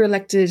you were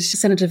elected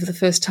senator for the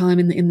first time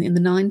in the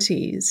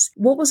 90s.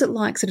 What was it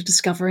like sort of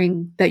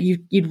discovering that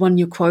you'd won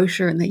your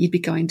quota and that you'd be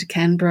going to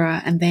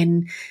Canberra and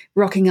then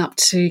rocking up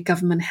to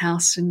Government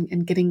House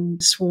and getting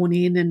sworn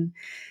in? And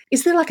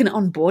is there like an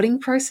onboarding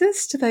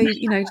process? Do they,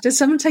 does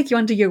someone take you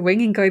under your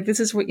wing and go, this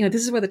is what,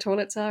 this is where the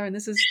toilets are and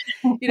this is,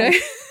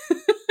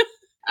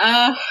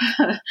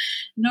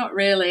 Not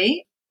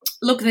really.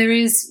 Look, there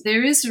is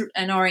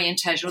an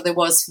orientation, or there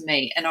was for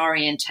me an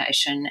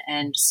orientation,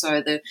 and so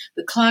the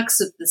clerks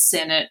of the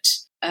Senate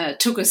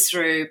took us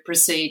through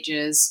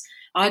procedures.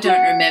 I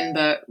don't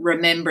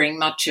remembering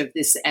much of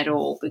this at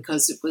all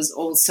because it was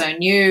all so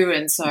new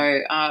and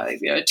so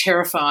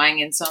terrifying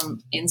in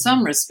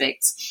some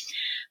respects.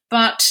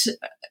 But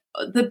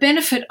the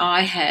benefit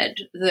I had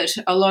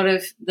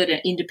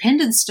that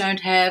independents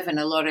don't have and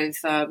a lot of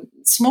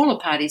smaller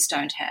parties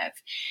don't have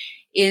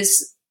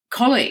is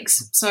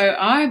colleagues. So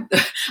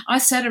I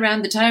sat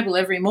around the table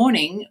every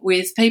morning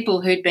with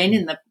people who'd been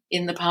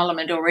in the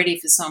parliament already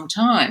for some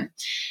time,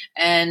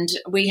 and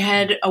we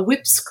had a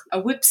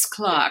whips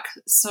clerk.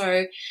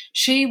 So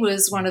she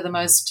was one of the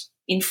most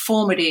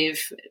informative,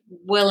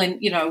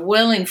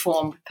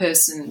 well-informed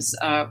persons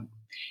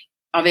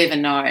I've ever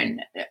known.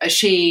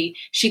 She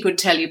could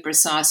tell you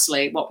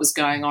precisely what was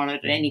going on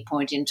at any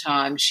point in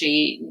time.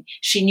 She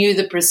knew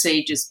the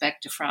procedures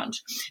back to front.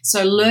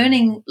 So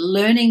learning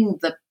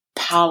the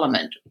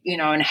Parliament,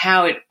 and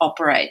how it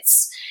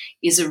operates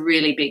is a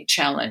really big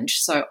challenge.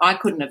 So I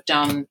couldn't have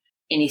done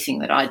anything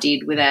that I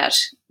did without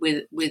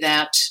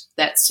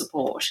that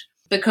support,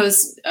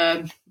 because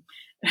I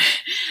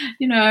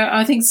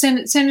think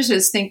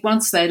senators think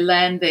once they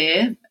land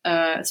there,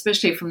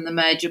 especially from the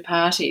major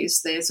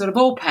parties, they're sort of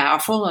all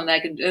powerful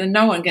and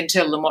no one can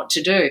tell them what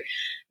to do.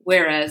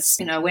 Whereas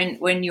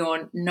when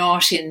you're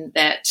not in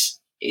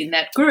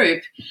that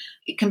group,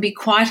 it can be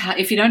quite hard.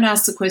 If you don't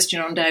ask the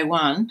question on day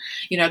one,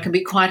 it can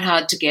be quite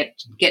hard to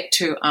get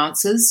to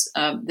answers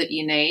that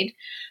you need.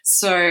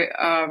 So,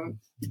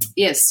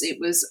 yes, it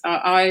was.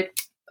 I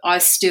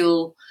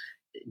still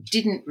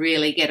didn't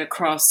really get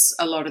across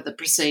a lot of the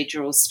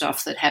procedural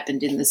stuff that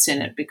happened in the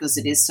Senate because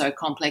it is so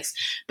complex.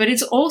 But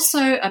it's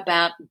also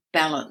about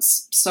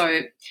balance.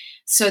 So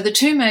the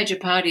two major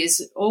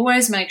parties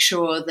always make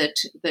sure that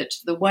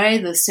the way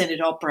the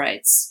Senate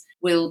operates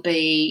will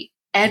be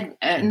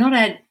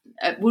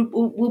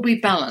will be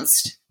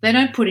balanced. They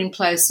don't put in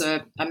place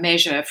a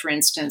measure, for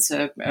instance,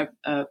 a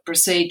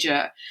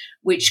procedure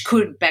which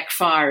could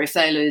backfire if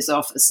they lose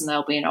office and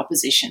they'll be in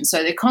opposition.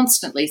 So they're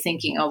constantly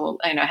thinking, oh, well,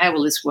 how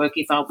will this work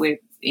if we're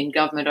in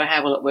government, or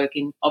how will it work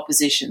in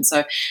opposition?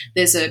 So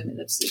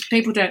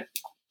people don't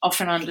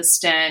often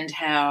understand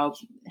how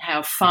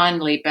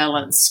finely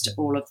balanced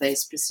all of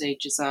these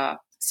procedures are.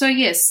 So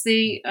yes,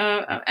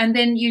 and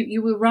then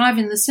you arrive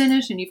in the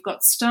Senate and you've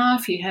got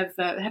staff. You have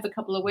a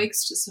couple of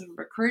weeks to sort of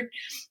recruit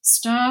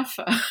staff.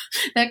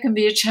 That can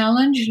be a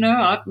challenge.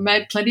 I've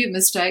made plenty of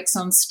mistakes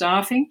on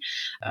staffing.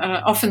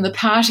 Often the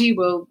party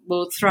will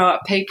throw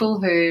up people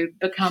who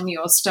become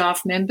your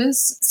staff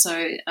members.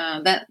 So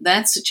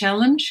that's a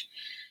challenge.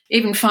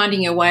 Even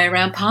finding your way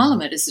around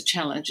Parliament is a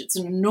challenge. It's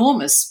an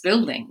enormous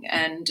building,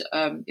 and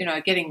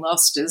getting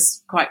lost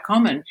is quite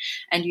common.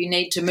 And you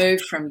need to move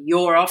from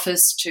your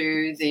office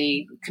to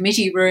the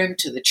committee room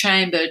to the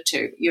chamber.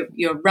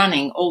 You're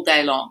running all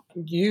day long.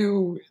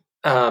 You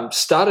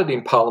started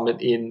in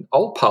Parliament in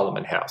Old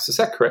Parliament House. Is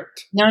that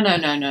correct? No.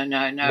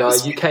 No,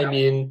 you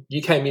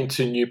came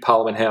into New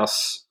Parliament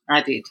House.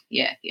 I did.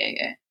 Yeah.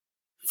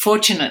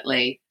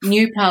 Fortunately,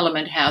 New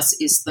Parliament House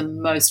is the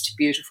most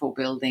beautiful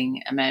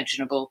building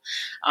imaginable.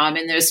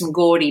 There are some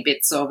gaudy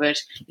bits of it,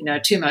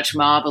 too much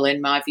marble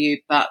in my view,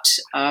 but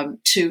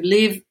to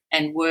live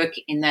and work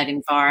in that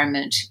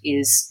environment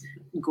is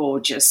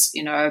gorgeous.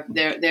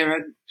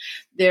 There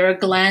are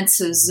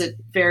glances at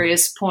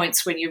various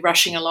points when you're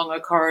rushing along a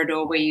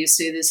corridor where you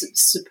see this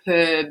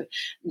superb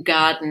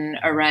garden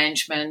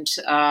arrangement.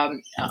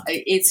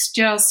 It's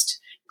just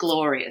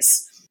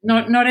glorious.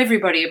 Not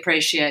everybody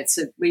appreciates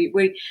it.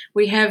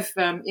 We have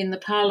in the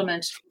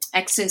Parliament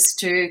access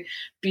to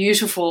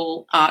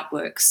beautiful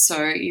artworks,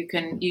 so you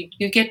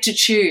get to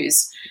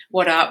choose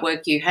what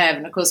artwork you have.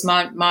 And of course,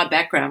 my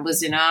background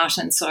was in art,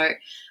 and so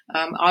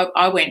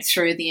I went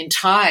through the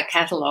entire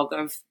catalogue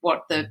of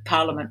what the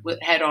Parliament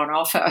had on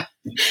offer,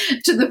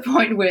 to the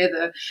point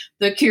where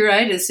the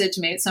curator said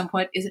to me at some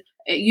point,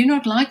 "Are you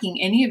not liking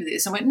any of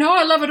this?" I went, "No,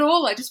 I love it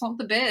all. I just want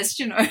the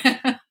best,"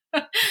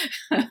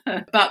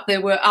 But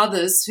there were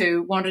others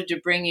who wanted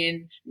to bring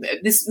in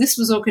this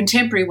was all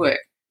contemporary work.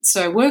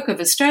 So work of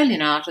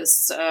Australian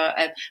artists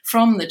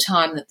from the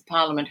time that the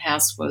Parliament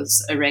House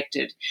was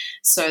erected.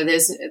 So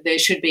there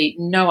should be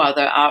no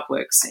other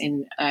artworks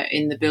in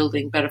the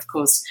building. But of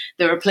course,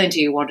 there are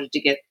plenty who wanted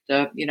to get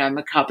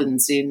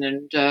McCubbins in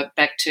and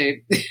back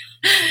to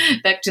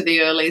the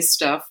early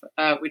stuff,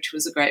 which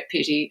was a great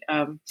pity.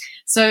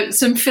 So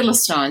some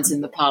Philistines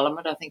in the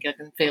Parliament, I think I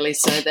can fairly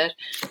say that.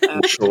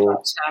 Sure.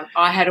 But,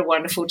 I had a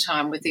wonderful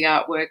time with the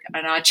artwork,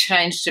 and I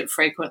changed it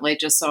frequently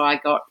just so I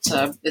got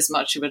as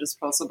much of it as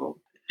possible.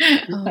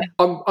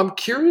 I'm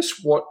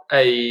curious what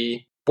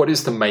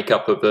is the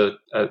makeup of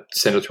a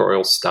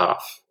senatorial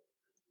staff?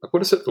 Like, what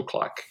does it look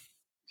like?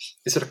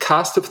 Is it a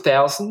cast of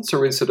thousands,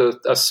 or is it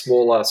a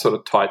smaller sort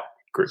of tight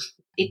group?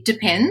 It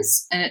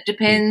depends, and it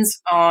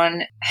depends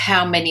on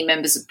how many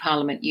members of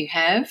Parliament you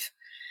have.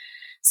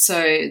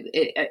 So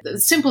the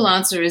simple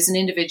answer is an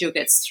individual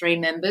gets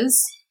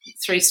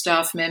 3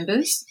 staff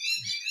members.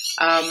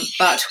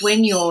 But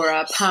when you're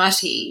a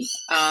party,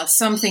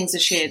 some things are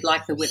shared,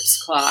 like the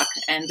whip's clerk,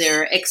 and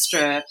there are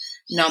extra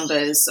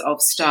numbers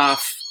of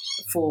staff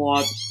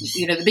for,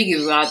 the bigger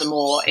you are, the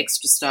more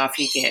extra staff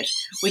you get,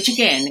 which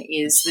again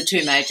is the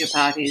two major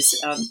parties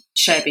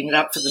shaping it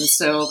up for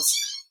themselves.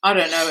 I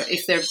don't know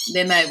if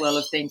there may well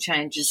have been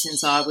changes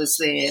since I was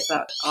there,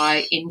 but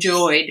I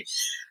enjoyed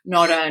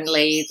not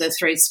only the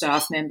 3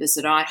 staff members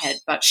that I had,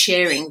 but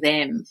sharing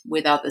them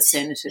with other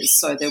senators.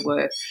 So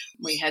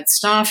we had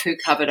staff who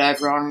covered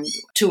over on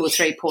 2 or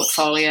 3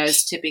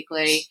 portfolios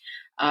typically.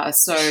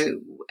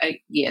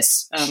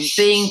 Yes,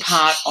 being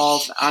part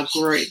of our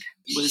group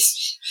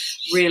was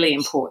really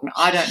important.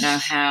 I don't know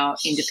how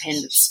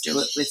independents do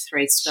it with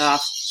 3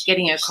 staff.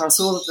 Getting across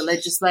all of the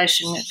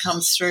legislation that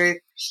comes through,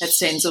 that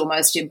seems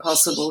almost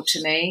impossible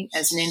to me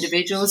as an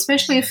individual,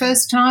 especially a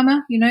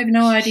first-timer. You have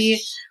no idea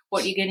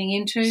what you're getting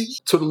into.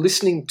 Sort of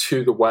listening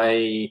to the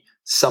way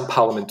some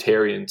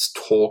parliamentarians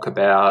talk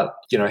about,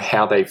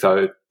 how they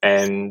vote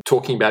and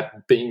talking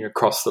about being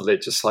across the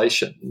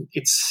legislation,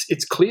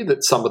 it's clear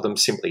that some of them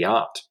simply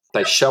aren't.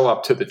 They show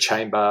up to the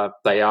chamber,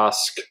 they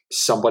ask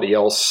somebody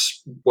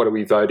else, what are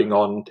we voting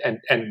on,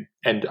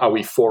 and are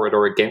we for it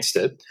or against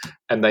it?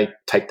 And they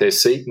take their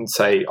seat and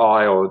say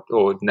aye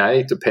or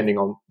nay, depending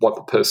on what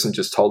the person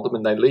just told them,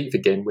 and they leave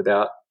again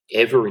without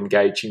ever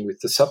engaging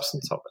with the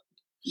substance of it.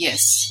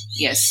 Yes,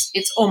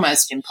 it's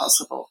almost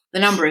impossible. The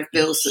number of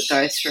bills that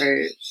go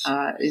through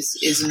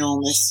is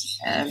enormous,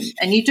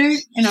 and you do.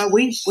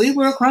 We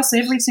were across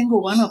every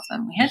single one of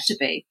them. We had to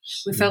be.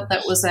 We felt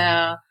that was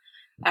our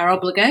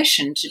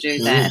obligation to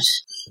do that.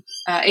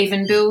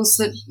 Even bills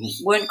that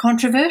weren't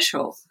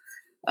controversial,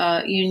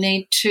 you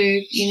need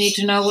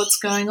to know what's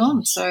going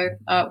on. So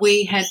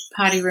we had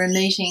party room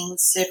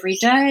meetings every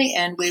day,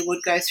 and we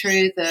would go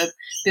through the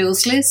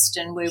bills list,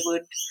 and we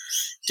would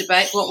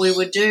debate what we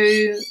would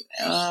do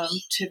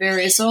to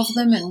various of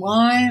them and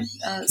why.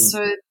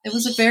 So it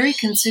was a very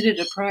considered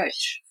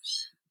approach.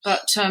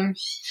 But, and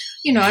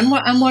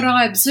what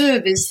I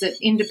observe is that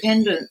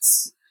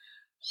independents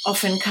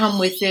often come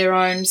with their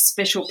own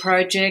special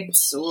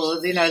projects,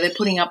 or, they're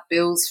putting up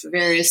bills for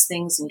various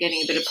things and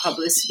getting a bit of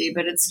publicity,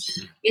 but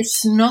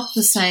it's not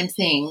the same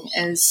thing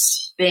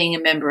as being a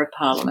member of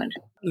Parliament.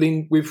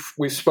 Lynn,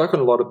 we've spoken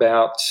a lot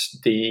about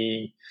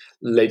the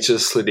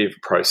legislative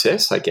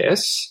process, I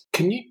guess.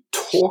 Can you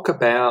talk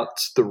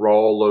about the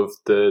role of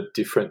the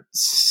different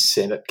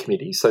Senate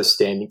committees, those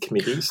standing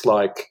committees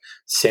like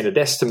Senate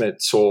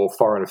Estimates or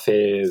Foreign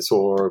Affairs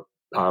or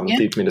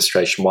the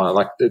administration one?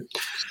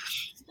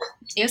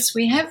 Yes,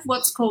 we have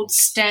what's called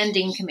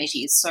standing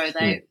committees, so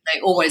they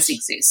always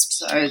exist.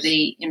 So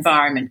the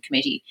Environment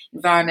Committee,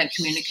 Environment,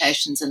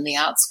 Communications and the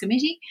Arts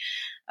Committee.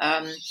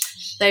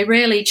 They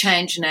rarely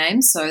change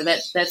names, so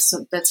that's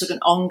an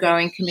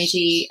ongoing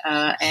committee,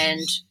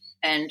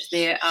 and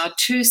there are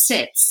two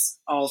sets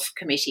of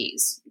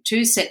committees,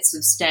 two sets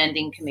of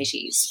standing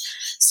committees.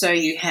 So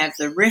you have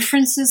the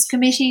References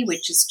Committee,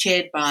 which is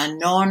chaired by a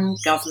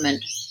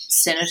non-government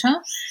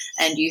senator,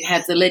 and you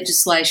have the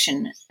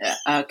Legislation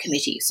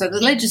Committee. So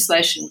the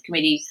Legislation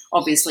Committee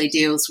obviously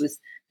deals with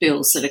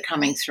bills that are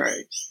coming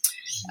through,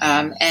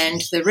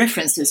 and the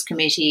References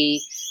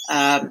Committee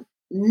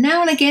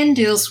now and again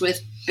deals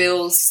with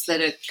bills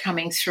that are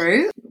coming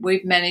through.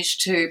 We've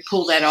managed to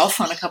pull that off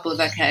on a couple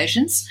of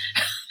occasions,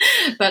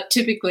 but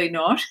typically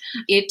not.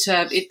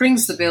 It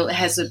brings the bill. It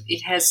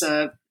has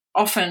a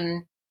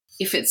often,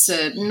 if it's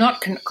a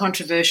not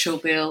controversial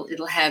bill,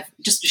 it'll have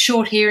just a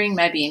short hearing,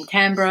 maybe in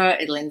Canberra.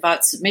 It'll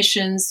invite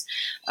submissions,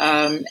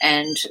 and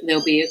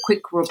there'll be a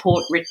quick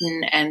report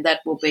written, and that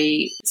will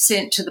be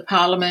sent to the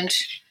Parliament.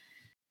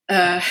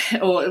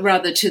 Or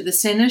rather to the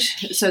Senate.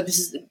 So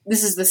this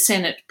is the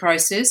Senate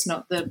process,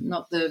 not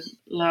the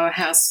lower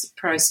house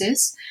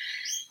process,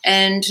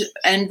 and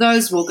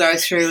those will go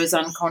through as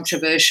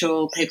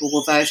uncontroversial. People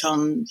will vote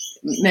on,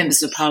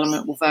 members of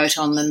Parliament will vote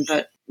on them,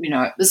 but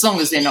as long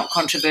as they're not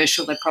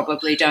controversial, they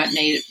probably don't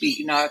need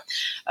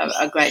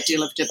a great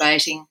deal of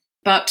debating.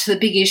 But the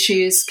big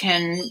issues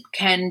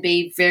can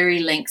be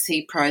very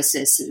lengthy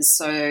processes.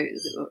 So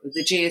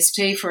the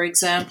GST, for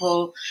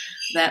example,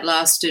 that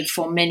lasted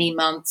for many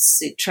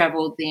months. It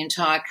travelled the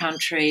entire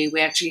country.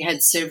 We actually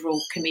had several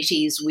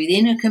committees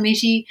within a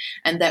committee,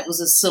 and that was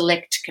a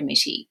select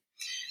committee.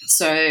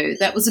 So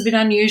that was a bit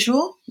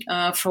unusual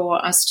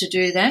for us to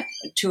do that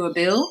to a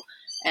bill.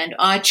 And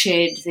I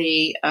chaired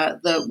the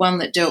one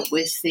that dealt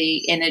with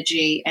the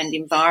energy and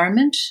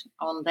environment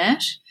on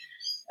that.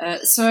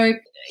 So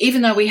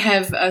even though we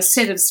have a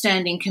set of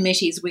standing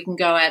committees, we can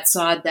go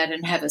outside that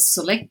and have a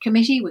select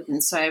committee. We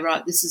can say,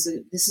 right, this is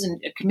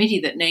a committee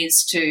that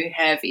needs to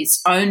have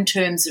its own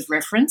terms of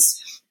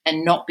reference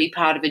and not be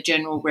part of a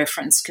general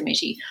reference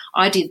committee.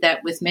 I did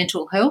that with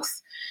mental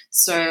health.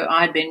 So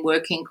I'd been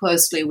working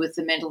closely with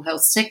the mental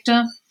health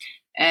sector,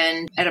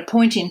 and at a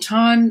point in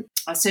time,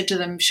 I said to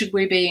them, should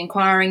we be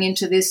inquiring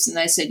into this? And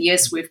they said,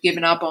 yes, we've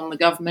given up on the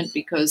government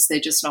because they're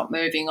just not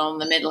moving on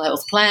the mental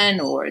health plan,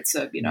 or it's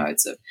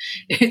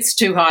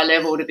too high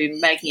level to be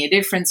making a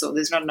difference, or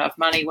there's not enough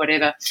money,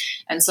 whatever.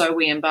 And so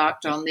we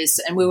embarked on this,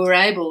 and we were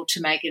able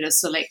to make it a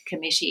select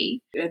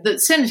committee. The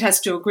Senate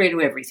has to agree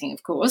to everything,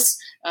 of course,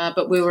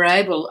 but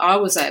I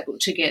was able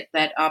to get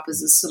that up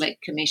as a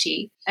select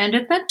committee. And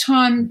at that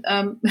time,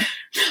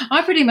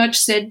 I pretty much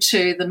said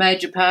to the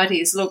major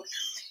parties, look,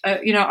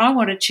 I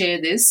want to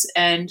chair this,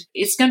 and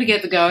it's going to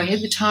get the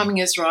go-ahead. The timing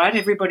is right.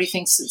 Everybody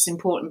thinks it's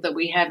important that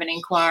we have an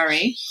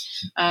inquiry.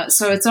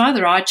 So it's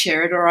either I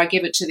chair it, or I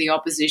give it to the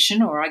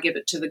opposition, or I give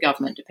it to the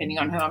government, depending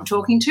on who I'm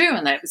talking to.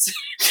 And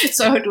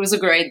so it was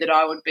agreed that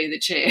I would be the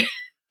chair,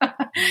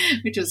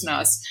 which was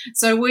nice.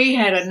 So we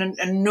had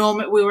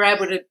we were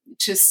able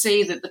to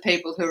see that the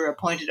people who were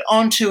appointed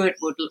onto it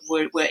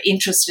were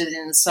interested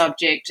in the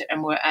subject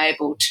and were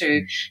able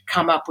to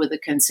come up with a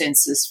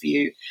consensus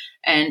view.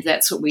 And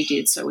that's what we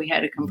did. So we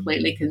had a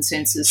completely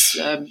consensus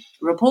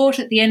report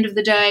at the end of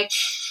the day.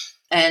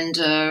 And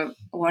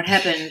what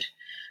happened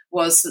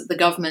was that the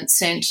government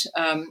sent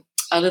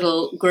a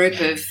little group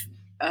of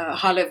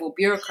high-level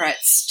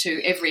bureaucrats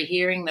to every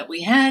hearing that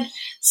we had,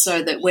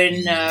 so that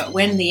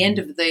when the end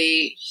of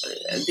the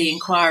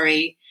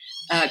inquiry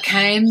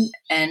came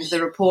and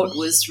the report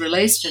was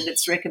released and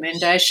its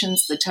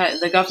recommendations,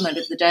 the government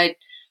of the day,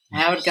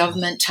 Howard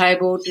government,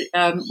 tabled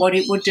what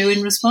it would do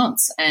in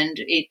response, and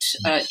it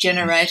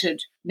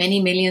generated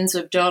many millions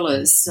of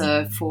dollars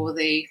for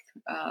the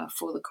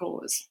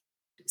cause.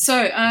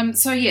 So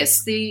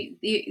yes, the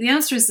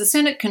answer is the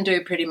Senate can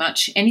do pretty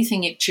much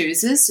anything it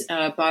chooses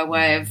by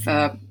way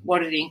of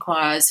what it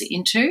inquires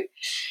into,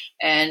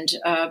 and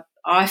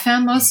I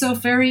found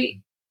myself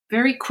very,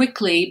 very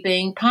quickly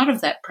being part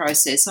of that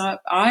process.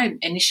 I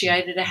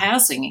initiated a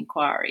housing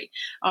inquiry.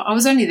 I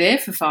was only there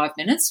for 5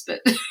 minutes,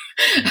 but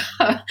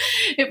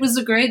it was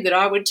agreed that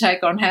I would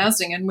take on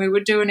housing and we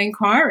would do an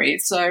inquiry.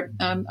 So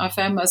I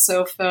found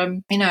myself, right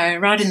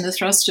in the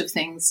thrust of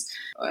things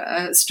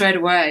straight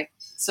away.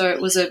 So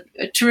it was a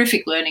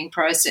terrific learning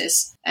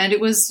process. And it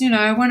was,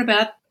 one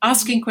about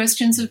asking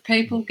questions of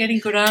people, getting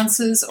good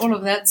answers, all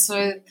of that.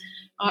 So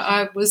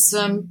I was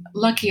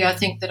lucky, I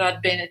think, that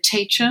I'd been a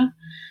teacher.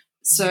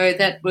 So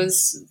that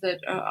was that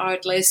I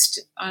at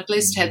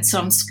least had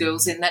some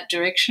skills in that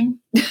direction.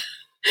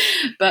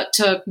 But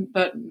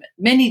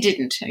many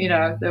didn't.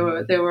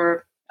 There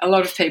were a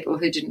lot of people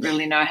who didn't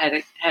really know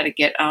how to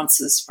get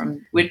answers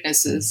from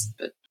witnesses,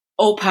 but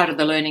all part of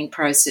the learning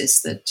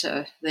process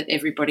that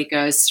everybody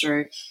goes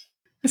through.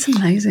 That's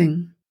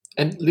amazing.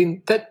 And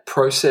Lynn, that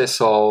process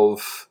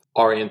of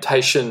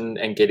orientation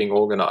and getting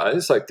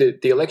organised, like the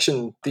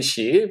election this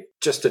year,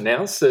 just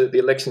announced the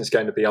election is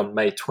going to be on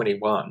May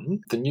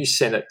 21. The new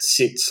Senate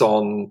sits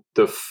on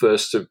the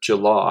 1st of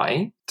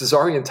July. Does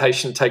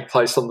orientation take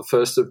place on the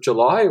 1st of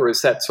July, or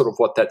is that sort of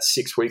what that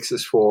 6 weeks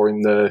is for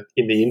in the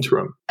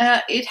interim?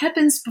 It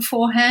happens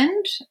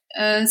beforehand.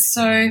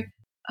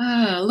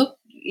 Look,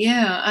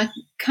 yeah, I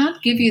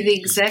can't give you the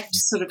exact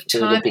sort of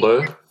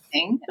timing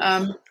thing.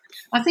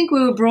 I think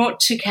we were brought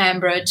to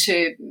Canberra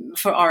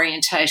for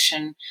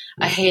orientation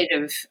ahead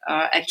of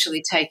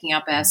actually taking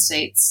up our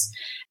seats.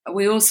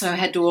 We also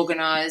had to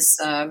organise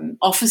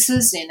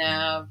offices in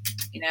our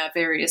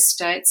various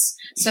states,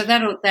 so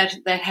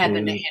that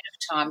happened ahead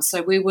of time.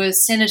 So we were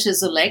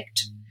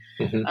senators-elect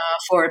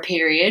for a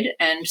period,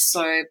 and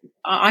so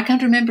I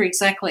can't remember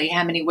exactly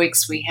how many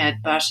weeks we had,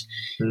 but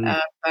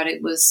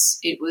it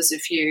was a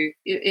few.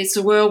 It's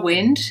a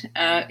whirlwind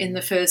in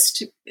the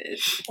first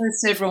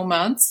several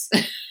months.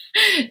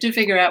 To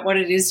figure out what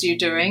it is you're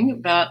doing,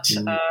 but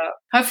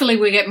hopefully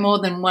we get more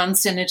than one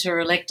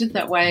senator elected.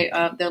 That way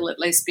there'll at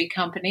least be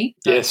company.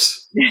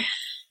 Yes.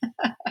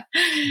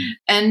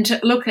 And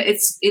look,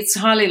 it's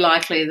highly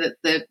likely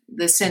that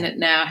the Senate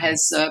now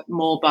has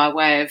more by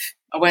way of,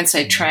 I won't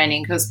say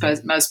training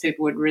because most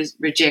people would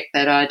reject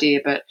that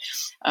idea, but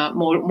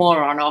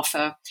more on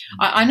offer.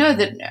 I know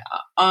that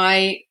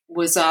I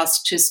was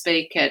asked to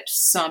speak at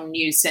some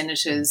new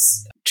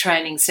senators'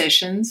 training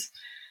sessions.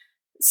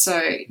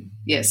 So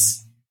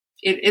yes,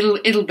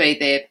 it'll be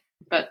there,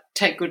 but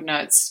take good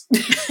notes.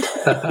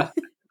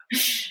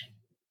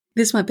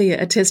 This might be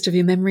a test of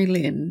your memory,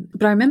 Lynn,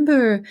 but I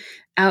remember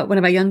one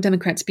of our young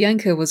Democrats,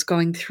 Bianca, was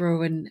going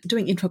through and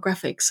doing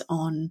infographics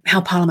on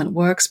how Parliament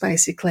works,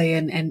 basically,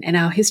 and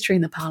our history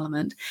in the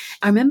Parliament.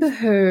 I remember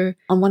her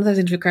on one of those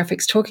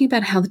infographics talking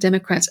about how the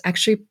Democrats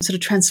actually sort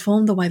of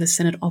transformed the way the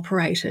Senate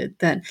operated,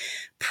 that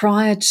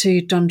prior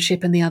to Don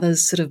Chipp and the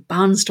others sort of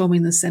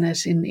barnstorming the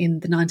Senate in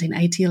the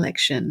 1980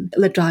 election,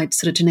 led by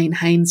sort of Janine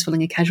Haynes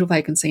filling a casual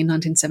vacancy in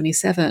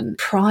 1977.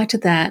 Prior to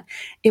that,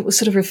 it was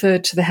sort of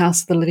referred to the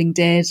House of the Living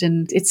Dead,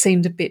 and it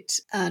seemed a bit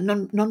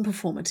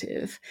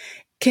non-performative.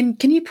 Can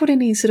you put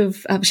any sort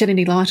of shed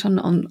any light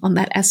on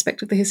that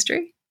aspect of the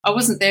history? I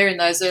wasn't there in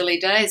those early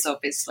days,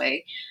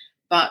 obviously,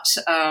 but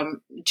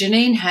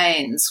Janine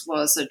Haynes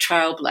was a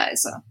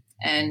trailblazer,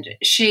 and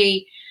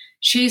she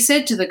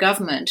said to the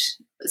government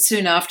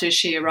soon after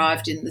she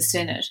arrived in the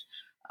Senate,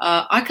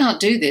 I can't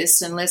do this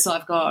unless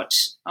I've got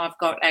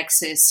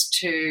access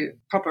to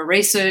proper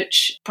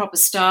research, proper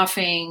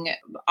staffing.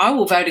 I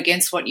will vote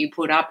against what you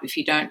put up if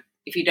you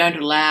don't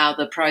allow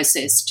the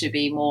process to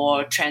be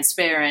more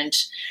transparent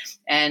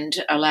and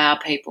allow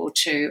people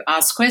to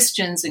ask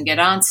questions and get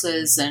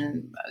answers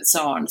and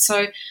so on.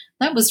 So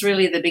that was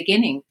really the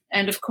beginning.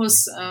 And of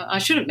course, I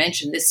should have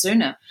mentioned this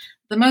sooner.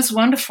 The most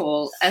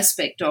wonderful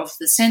aspect of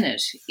the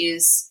Senate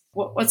is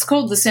what's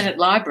called the Senate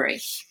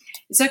Library.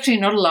 It's actually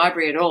not a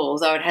library at all,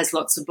 although it has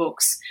lots of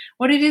books.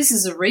 What it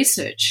is a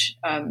research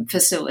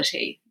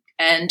facility,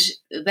 and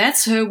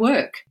that's her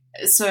work.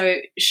 So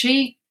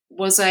she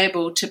was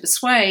able to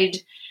persuade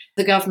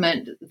the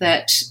government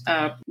that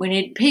we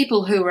need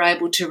people who are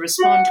able to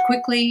respond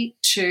quickly,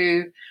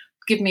 to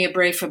give me a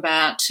brief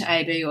about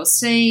A, B or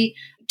C,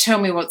 tell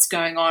me what's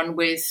going on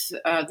with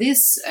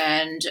this,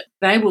 and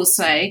they will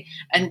say,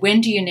 and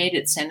when do you need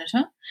it,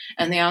 Senator?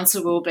 And the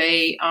answer will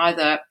be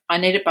either I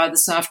need it by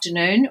this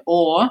afternoon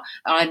or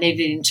I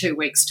need it in 2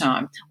 weeks'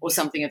 time or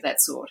something of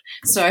that sort.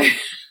 So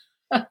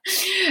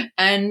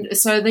and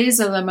so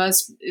these are the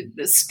most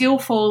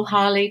skillful,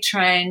 highly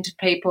trained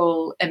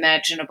people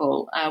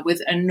imaginable,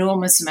 with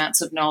enormous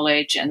amounts of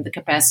knowledge and the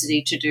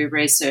capacity to do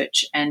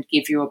research and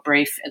give you a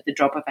brief at the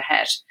drop of a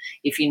hat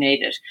if you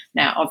need it.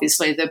 Now,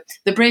 obviously,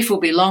 the brief will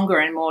be longer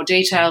and more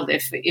detailed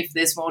if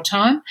there's more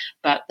time,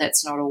 but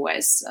that's not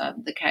always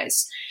the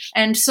case.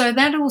 And so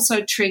that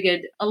also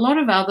triggered a lot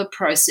of other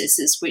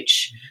processes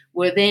which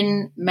were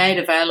then made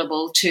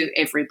available to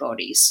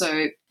everybody.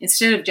 So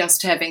instead of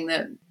just having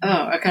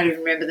I can't even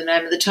remember the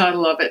name of the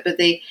title of it, but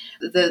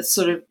the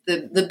sort of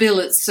the bill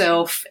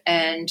itself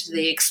and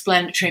the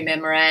explanatory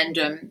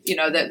memorandum,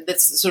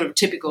 that's sort of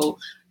typical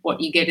what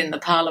you get in the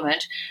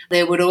Parliament.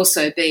 There would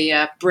also be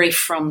a brief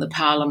from the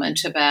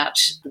Parliament about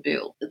the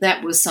bill.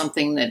 That was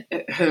something that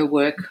her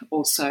work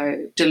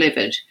also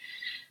delivered.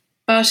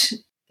 But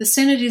the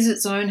Senate is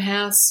its own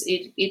house.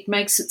 It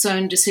makes its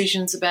own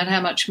decisions about how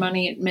much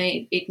money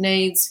it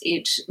needs.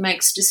 It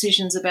makes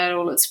decisions about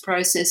all its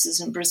processes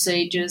and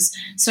procedures.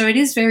 So it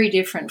is very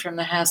different from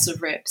the House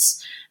of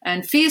Reps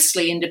and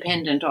fiercely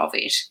independent of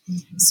it.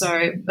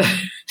 So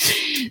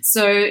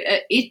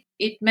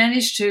it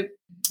managed to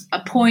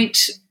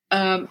appoint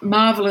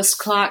marvelous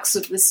clerks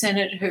of the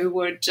Senate who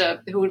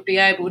would be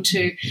able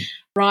to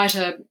write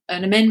an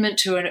amendment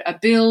to a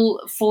bill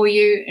for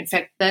you. In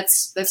fact,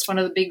 that's one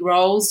of the big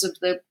roles of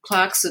the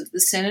clerks of the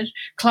Senate.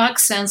 Clerk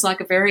sounds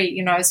like a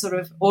very, sort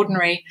of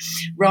ordinary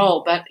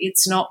role, but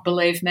it's not,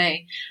 believe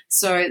me.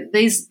 So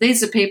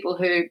these are people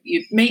who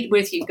you meet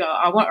with, you go,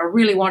 I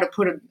really want to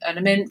put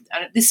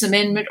this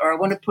amendment, or I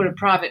want to put a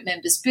private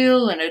member's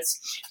bill, and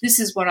this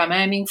is what I'm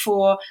aiming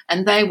for,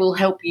 and they will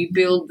help you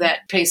build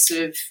that piece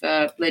of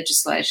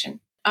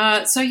legislation.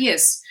 So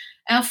yes,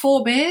 our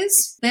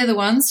forebears, they're the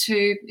ones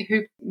who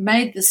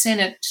made the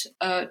Senate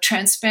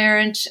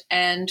transparent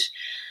and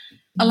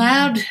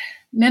allowed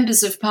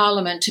members of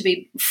Parliament to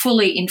be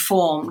fully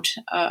informed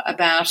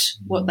about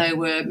what they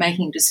were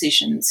making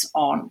decisions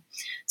on.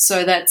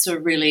 So that's a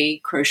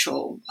really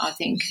crucial, I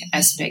think,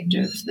 aspect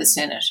of the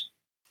Senate.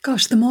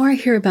 Gosh, the more I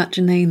hear about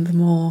Janine, the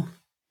more,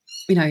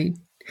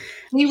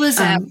 She was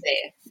out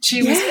there.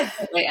 She was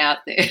definitely out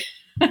there.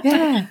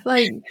 Yeah,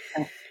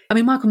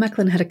 Michael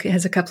Macklin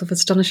has a couple of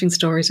astonishing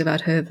stories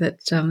about her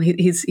that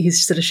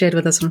he's sort of shared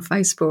with us on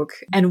Facebook,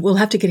 and we'll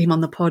have to get him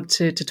on the pod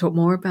to talk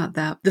more about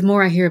that. The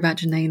more I hear about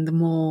Janine, the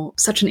more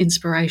such an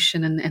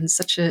inspiration and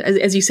such a,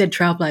 as you said,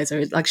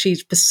 trailblazer. Like,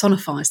 she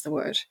personifies the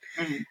word.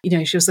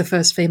 Mm. She was the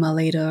first female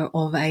leader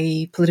of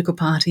a political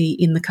party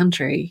in the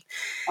country,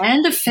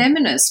 and a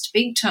feminist,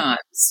 big time.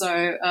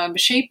 So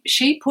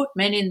she put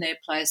men in their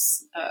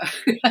place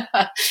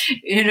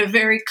in a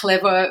very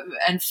clever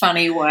and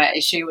funny way.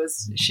 She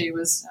was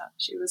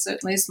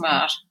certainly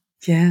smart.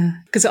 Yeah,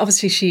 because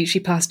obviously she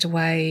passed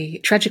away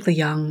tragically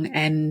young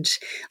and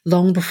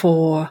long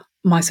before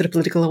my sort of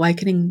political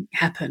awakening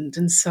happened.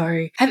 And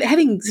so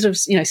having sort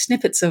of,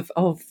 snippets of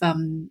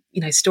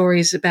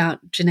stories about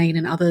Janine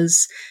and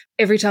others,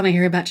 every time I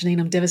hear about Janine,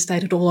 I'm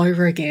devastated all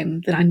over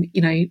again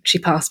that she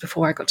passed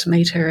before I got to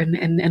meet her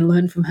and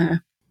learn from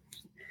her.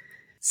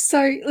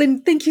 So,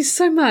 Lynn, thank you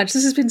so much.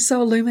 This has been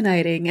so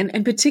illuminating,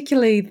 and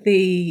particularly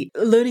the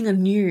learning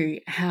anew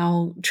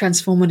how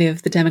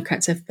transformative the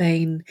Democrats have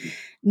been,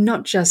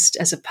 not just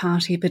as a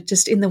party, but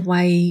just in the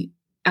way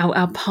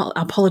our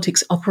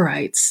politics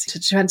operates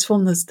to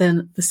transform the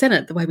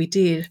Senate the way we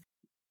did.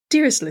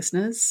 Dearest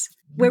listeners,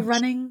 we're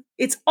running.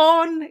 It's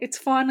on. It's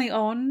finally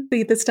on.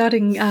 The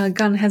starting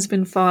gun has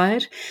been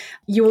fired.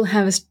 You will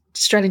have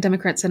Australian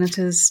Democrat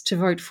senators to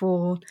vote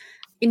for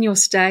in your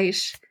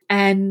state,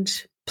 and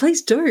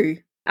please do.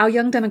 Our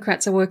young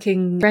Democrats are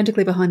working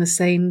frantically behind the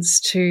scenes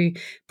to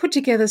put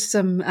together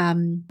some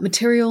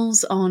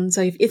materials on.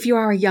 So if you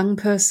are a young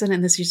person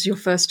and this is your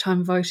first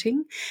time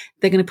voting,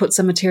 they're going to put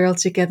some material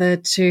together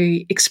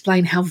to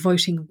explain how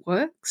voting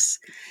works.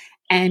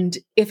 And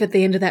if at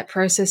the end of that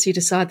process you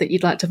decide that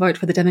you'd like to vote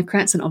for the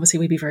Democrats, and obviously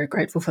we'd be very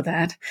grateful for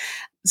that.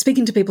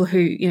 Speaking to people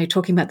who,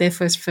 talking about their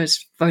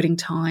first voting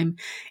time,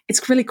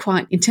 it's really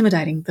quite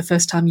intimidating the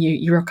first time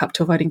you rock up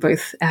to a voting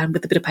booth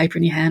with a bit of paper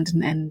in your hand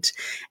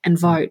and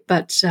vote.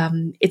 But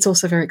it's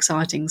also very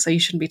exciting, so you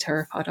shouldn't be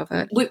terrified of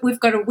it. We've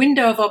got a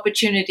window of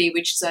opportunity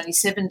which is only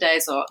 7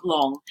 days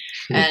long,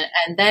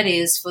 and that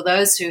is for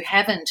those who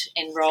haven't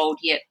enrolled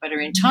yet but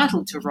are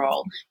entitled to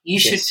roll. You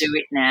should do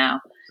it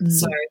now.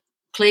 So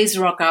please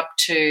rock up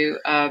to,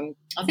 I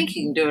think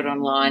you can do it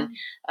online,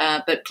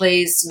 but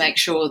please make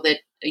sure that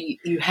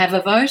you have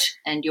a vote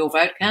and your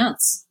vote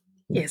counts.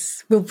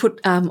 Yes, we'll put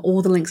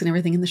all the links and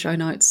everything in the show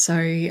notes, so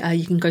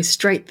you can go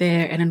straight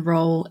there and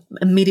enroll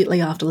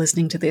immediately after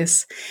listening to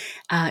this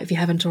if you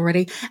haven't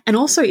already. And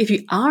also, if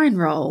you are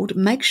enrolled,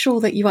 make sure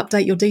that you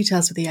update your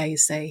details with the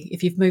AUC.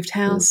 If you've moved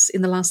house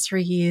in the last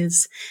 3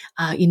 years,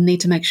 you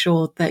need to make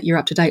sure that you're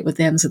up to date with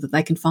them so that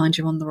they can find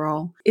you on the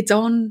roll. It's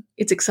on,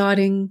 it's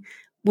exciting.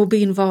 Will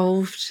be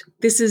involved.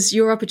 This is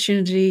your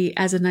opportunity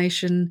as a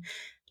nation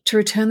to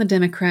return the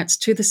Democrats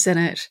to the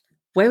Senate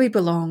where we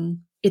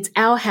belong. It's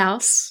our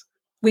house.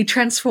 We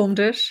transformed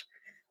it.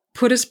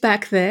 Put us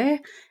back there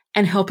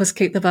and help us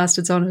keep the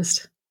bastards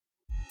honest.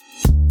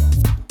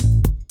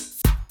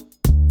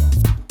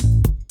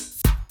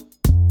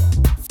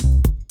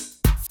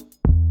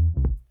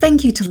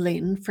 Thank you to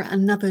Lynn for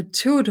another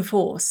tour de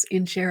force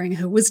in sharing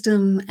her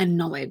wisdom and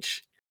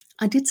knowledge.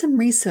 I did some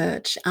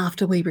research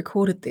after we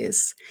recorded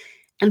this,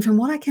 and from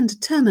what I can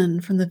determine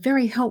from the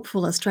very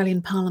helpful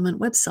Australian Parliament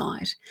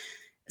website,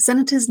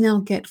 senators now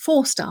get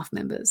 4 staff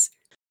members.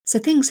 So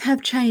things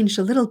have changed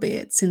a little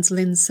bit since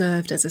Lynn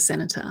served as a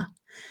senator.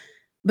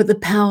 But the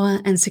power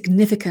and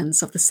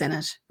significance of the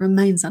Senate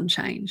remains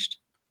unchanged.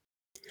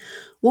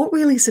 What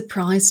really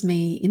surprised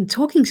me in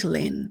talking to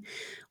Lynn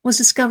was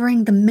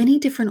discovering the many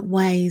different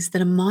ways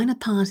that a minor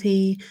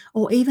party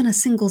or even a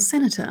single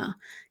senator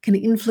can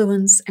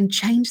influence and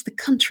change the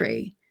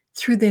country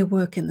through their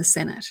work in the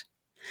Senate.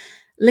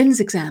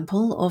 Lynn's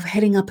example of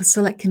heading up a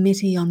select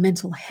committee on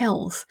mental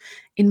health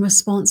in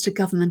response to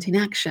government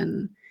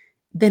inaction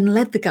then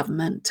led the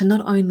government to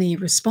not only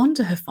respond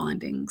to her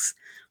findings,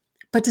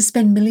 but to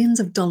spend millions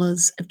of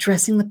dollars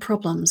addressing the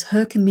problems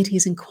her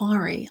committee's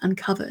inquiry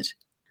uncovered,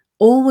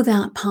 all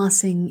without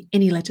passing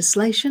any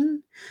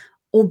legislation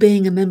or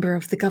being a member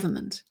of the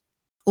government,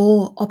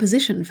 or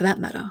opposition for that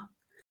matter.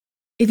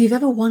 If you've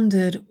ever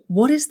wondered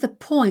what is the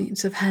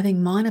point of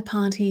having minor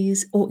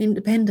parties or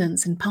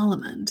independents in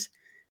Parliament,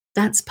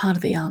 that's part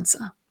of the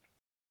answer.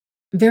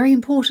 Very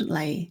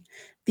importantly,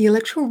 the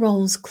electoral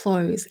rolls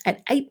close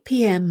at 8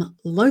 p.m.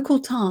 local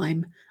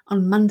time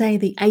on Monday,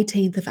 the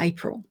 18th of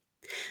April.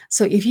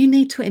 So if you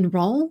need to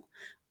enrol,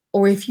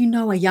 or if you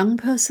know a young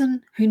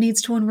person who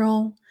needs to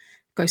enrol,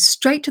 go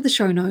straight to the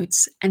show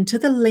notes and to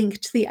the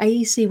link to the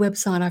AEC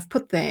website I've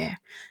put there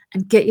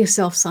and get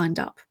yourself signed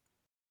up.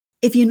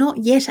 If you're not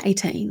yet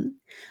 18,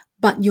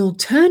 but you'll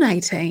turn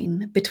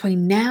 18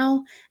 between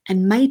now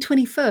and May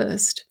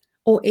 21st,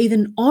 or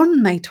even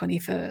on May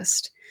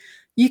 21st,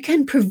 you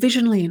can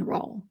provisionally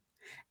enrol.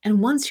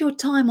 And once your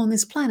time on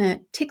this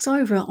planet ticks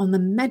over on the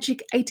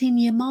magic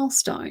 18-year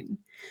milestone,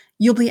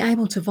 you'll be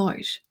able to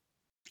vote.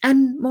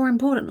 And more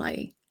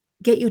importantly,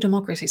 get your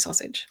democracy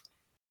sausage.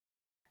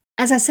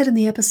 As I said in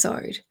the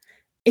episode,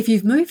 if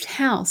you've moved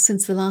house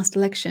since the last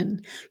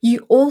election,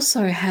 you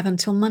also have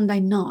until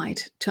Monday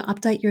night to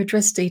update your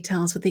address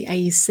details with the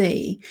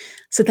AEC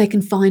so they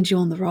can find you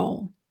on the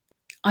roll.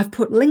 I've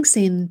put links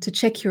in to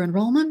check your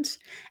enrolment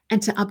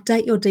and to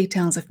update your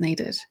details if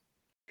needed.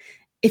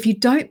 If you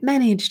don't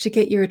manage to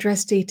get your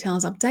address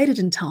details updated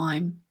in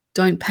time,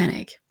 don't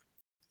panic.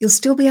 You'll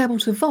still be able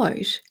to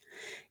vote.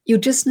 You'll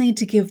just need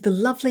to give the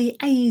lovely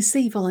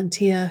AEC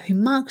volunteer who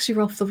marks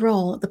you off the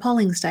roll at the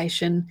polling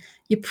station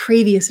your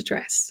previous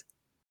address.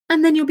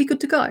 And then you'll be good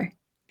to go.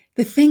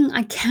 The thing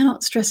I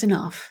cannot stress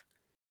enough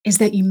is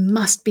that you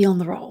must be on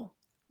the roll.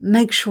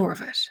 Make sure of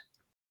it.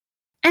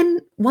 And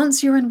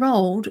once you're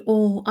enrolled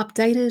or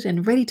updated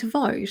and ready to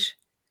vote,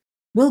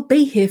 we'll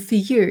be here for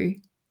you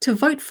to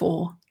vote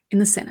for in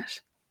the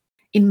Senate.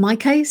 In my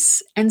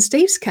case, and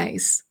Steve's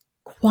case,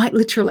 quite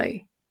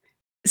literally.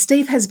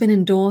 Steve has been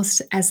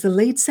endorsed as the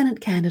lead Senate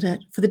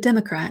candidate for the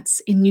Democrats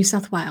in New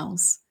South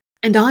Wales,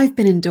 and I've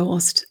been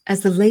endorsed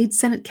as the lead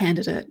Senate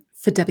candidate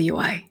for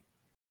WA.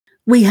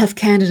 We have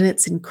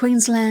candidates in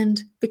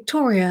Queensland,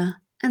 Victoria,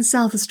 and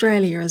South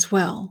Australia as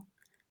well,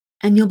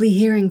 and you'll be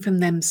hearing from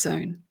them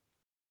soon.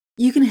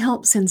 You can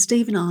help send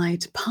Steve and I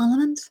to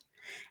Parliament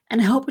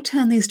and help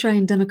return the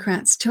Australian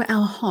Democrats to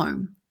our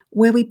home,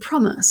 where we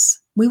promise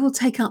we will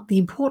take up the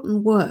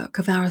important work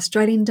of our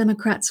Australian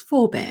Democrats'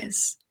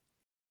 forebears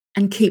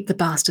and keep the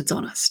bastards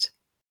honest.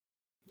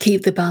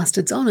 Keep the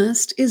Bastards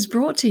Honest is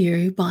brought to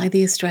you by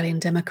the Australian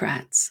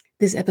Democrats.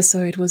 This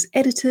episode was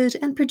edited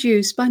and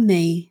produced by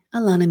me,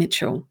 Alana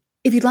Mitchell.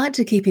 If you'd like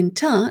to keep in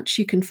touch,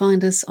 you can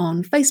find us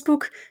on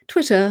Facebook,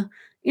 Twitter,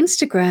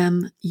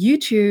 Instagram,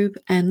 YouTube,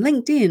 and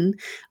LinkedIn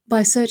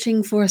by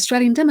searching for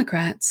Australian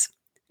Democrats.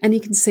 And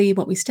you can see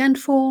what we stand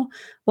for,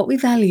 what we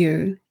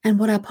value, and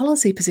what our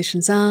policy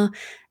positions are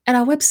at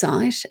our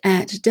website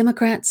at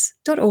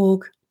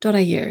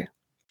democrats.org.au.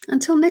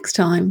 Until next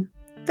time,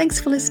 thanks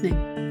for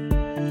listening.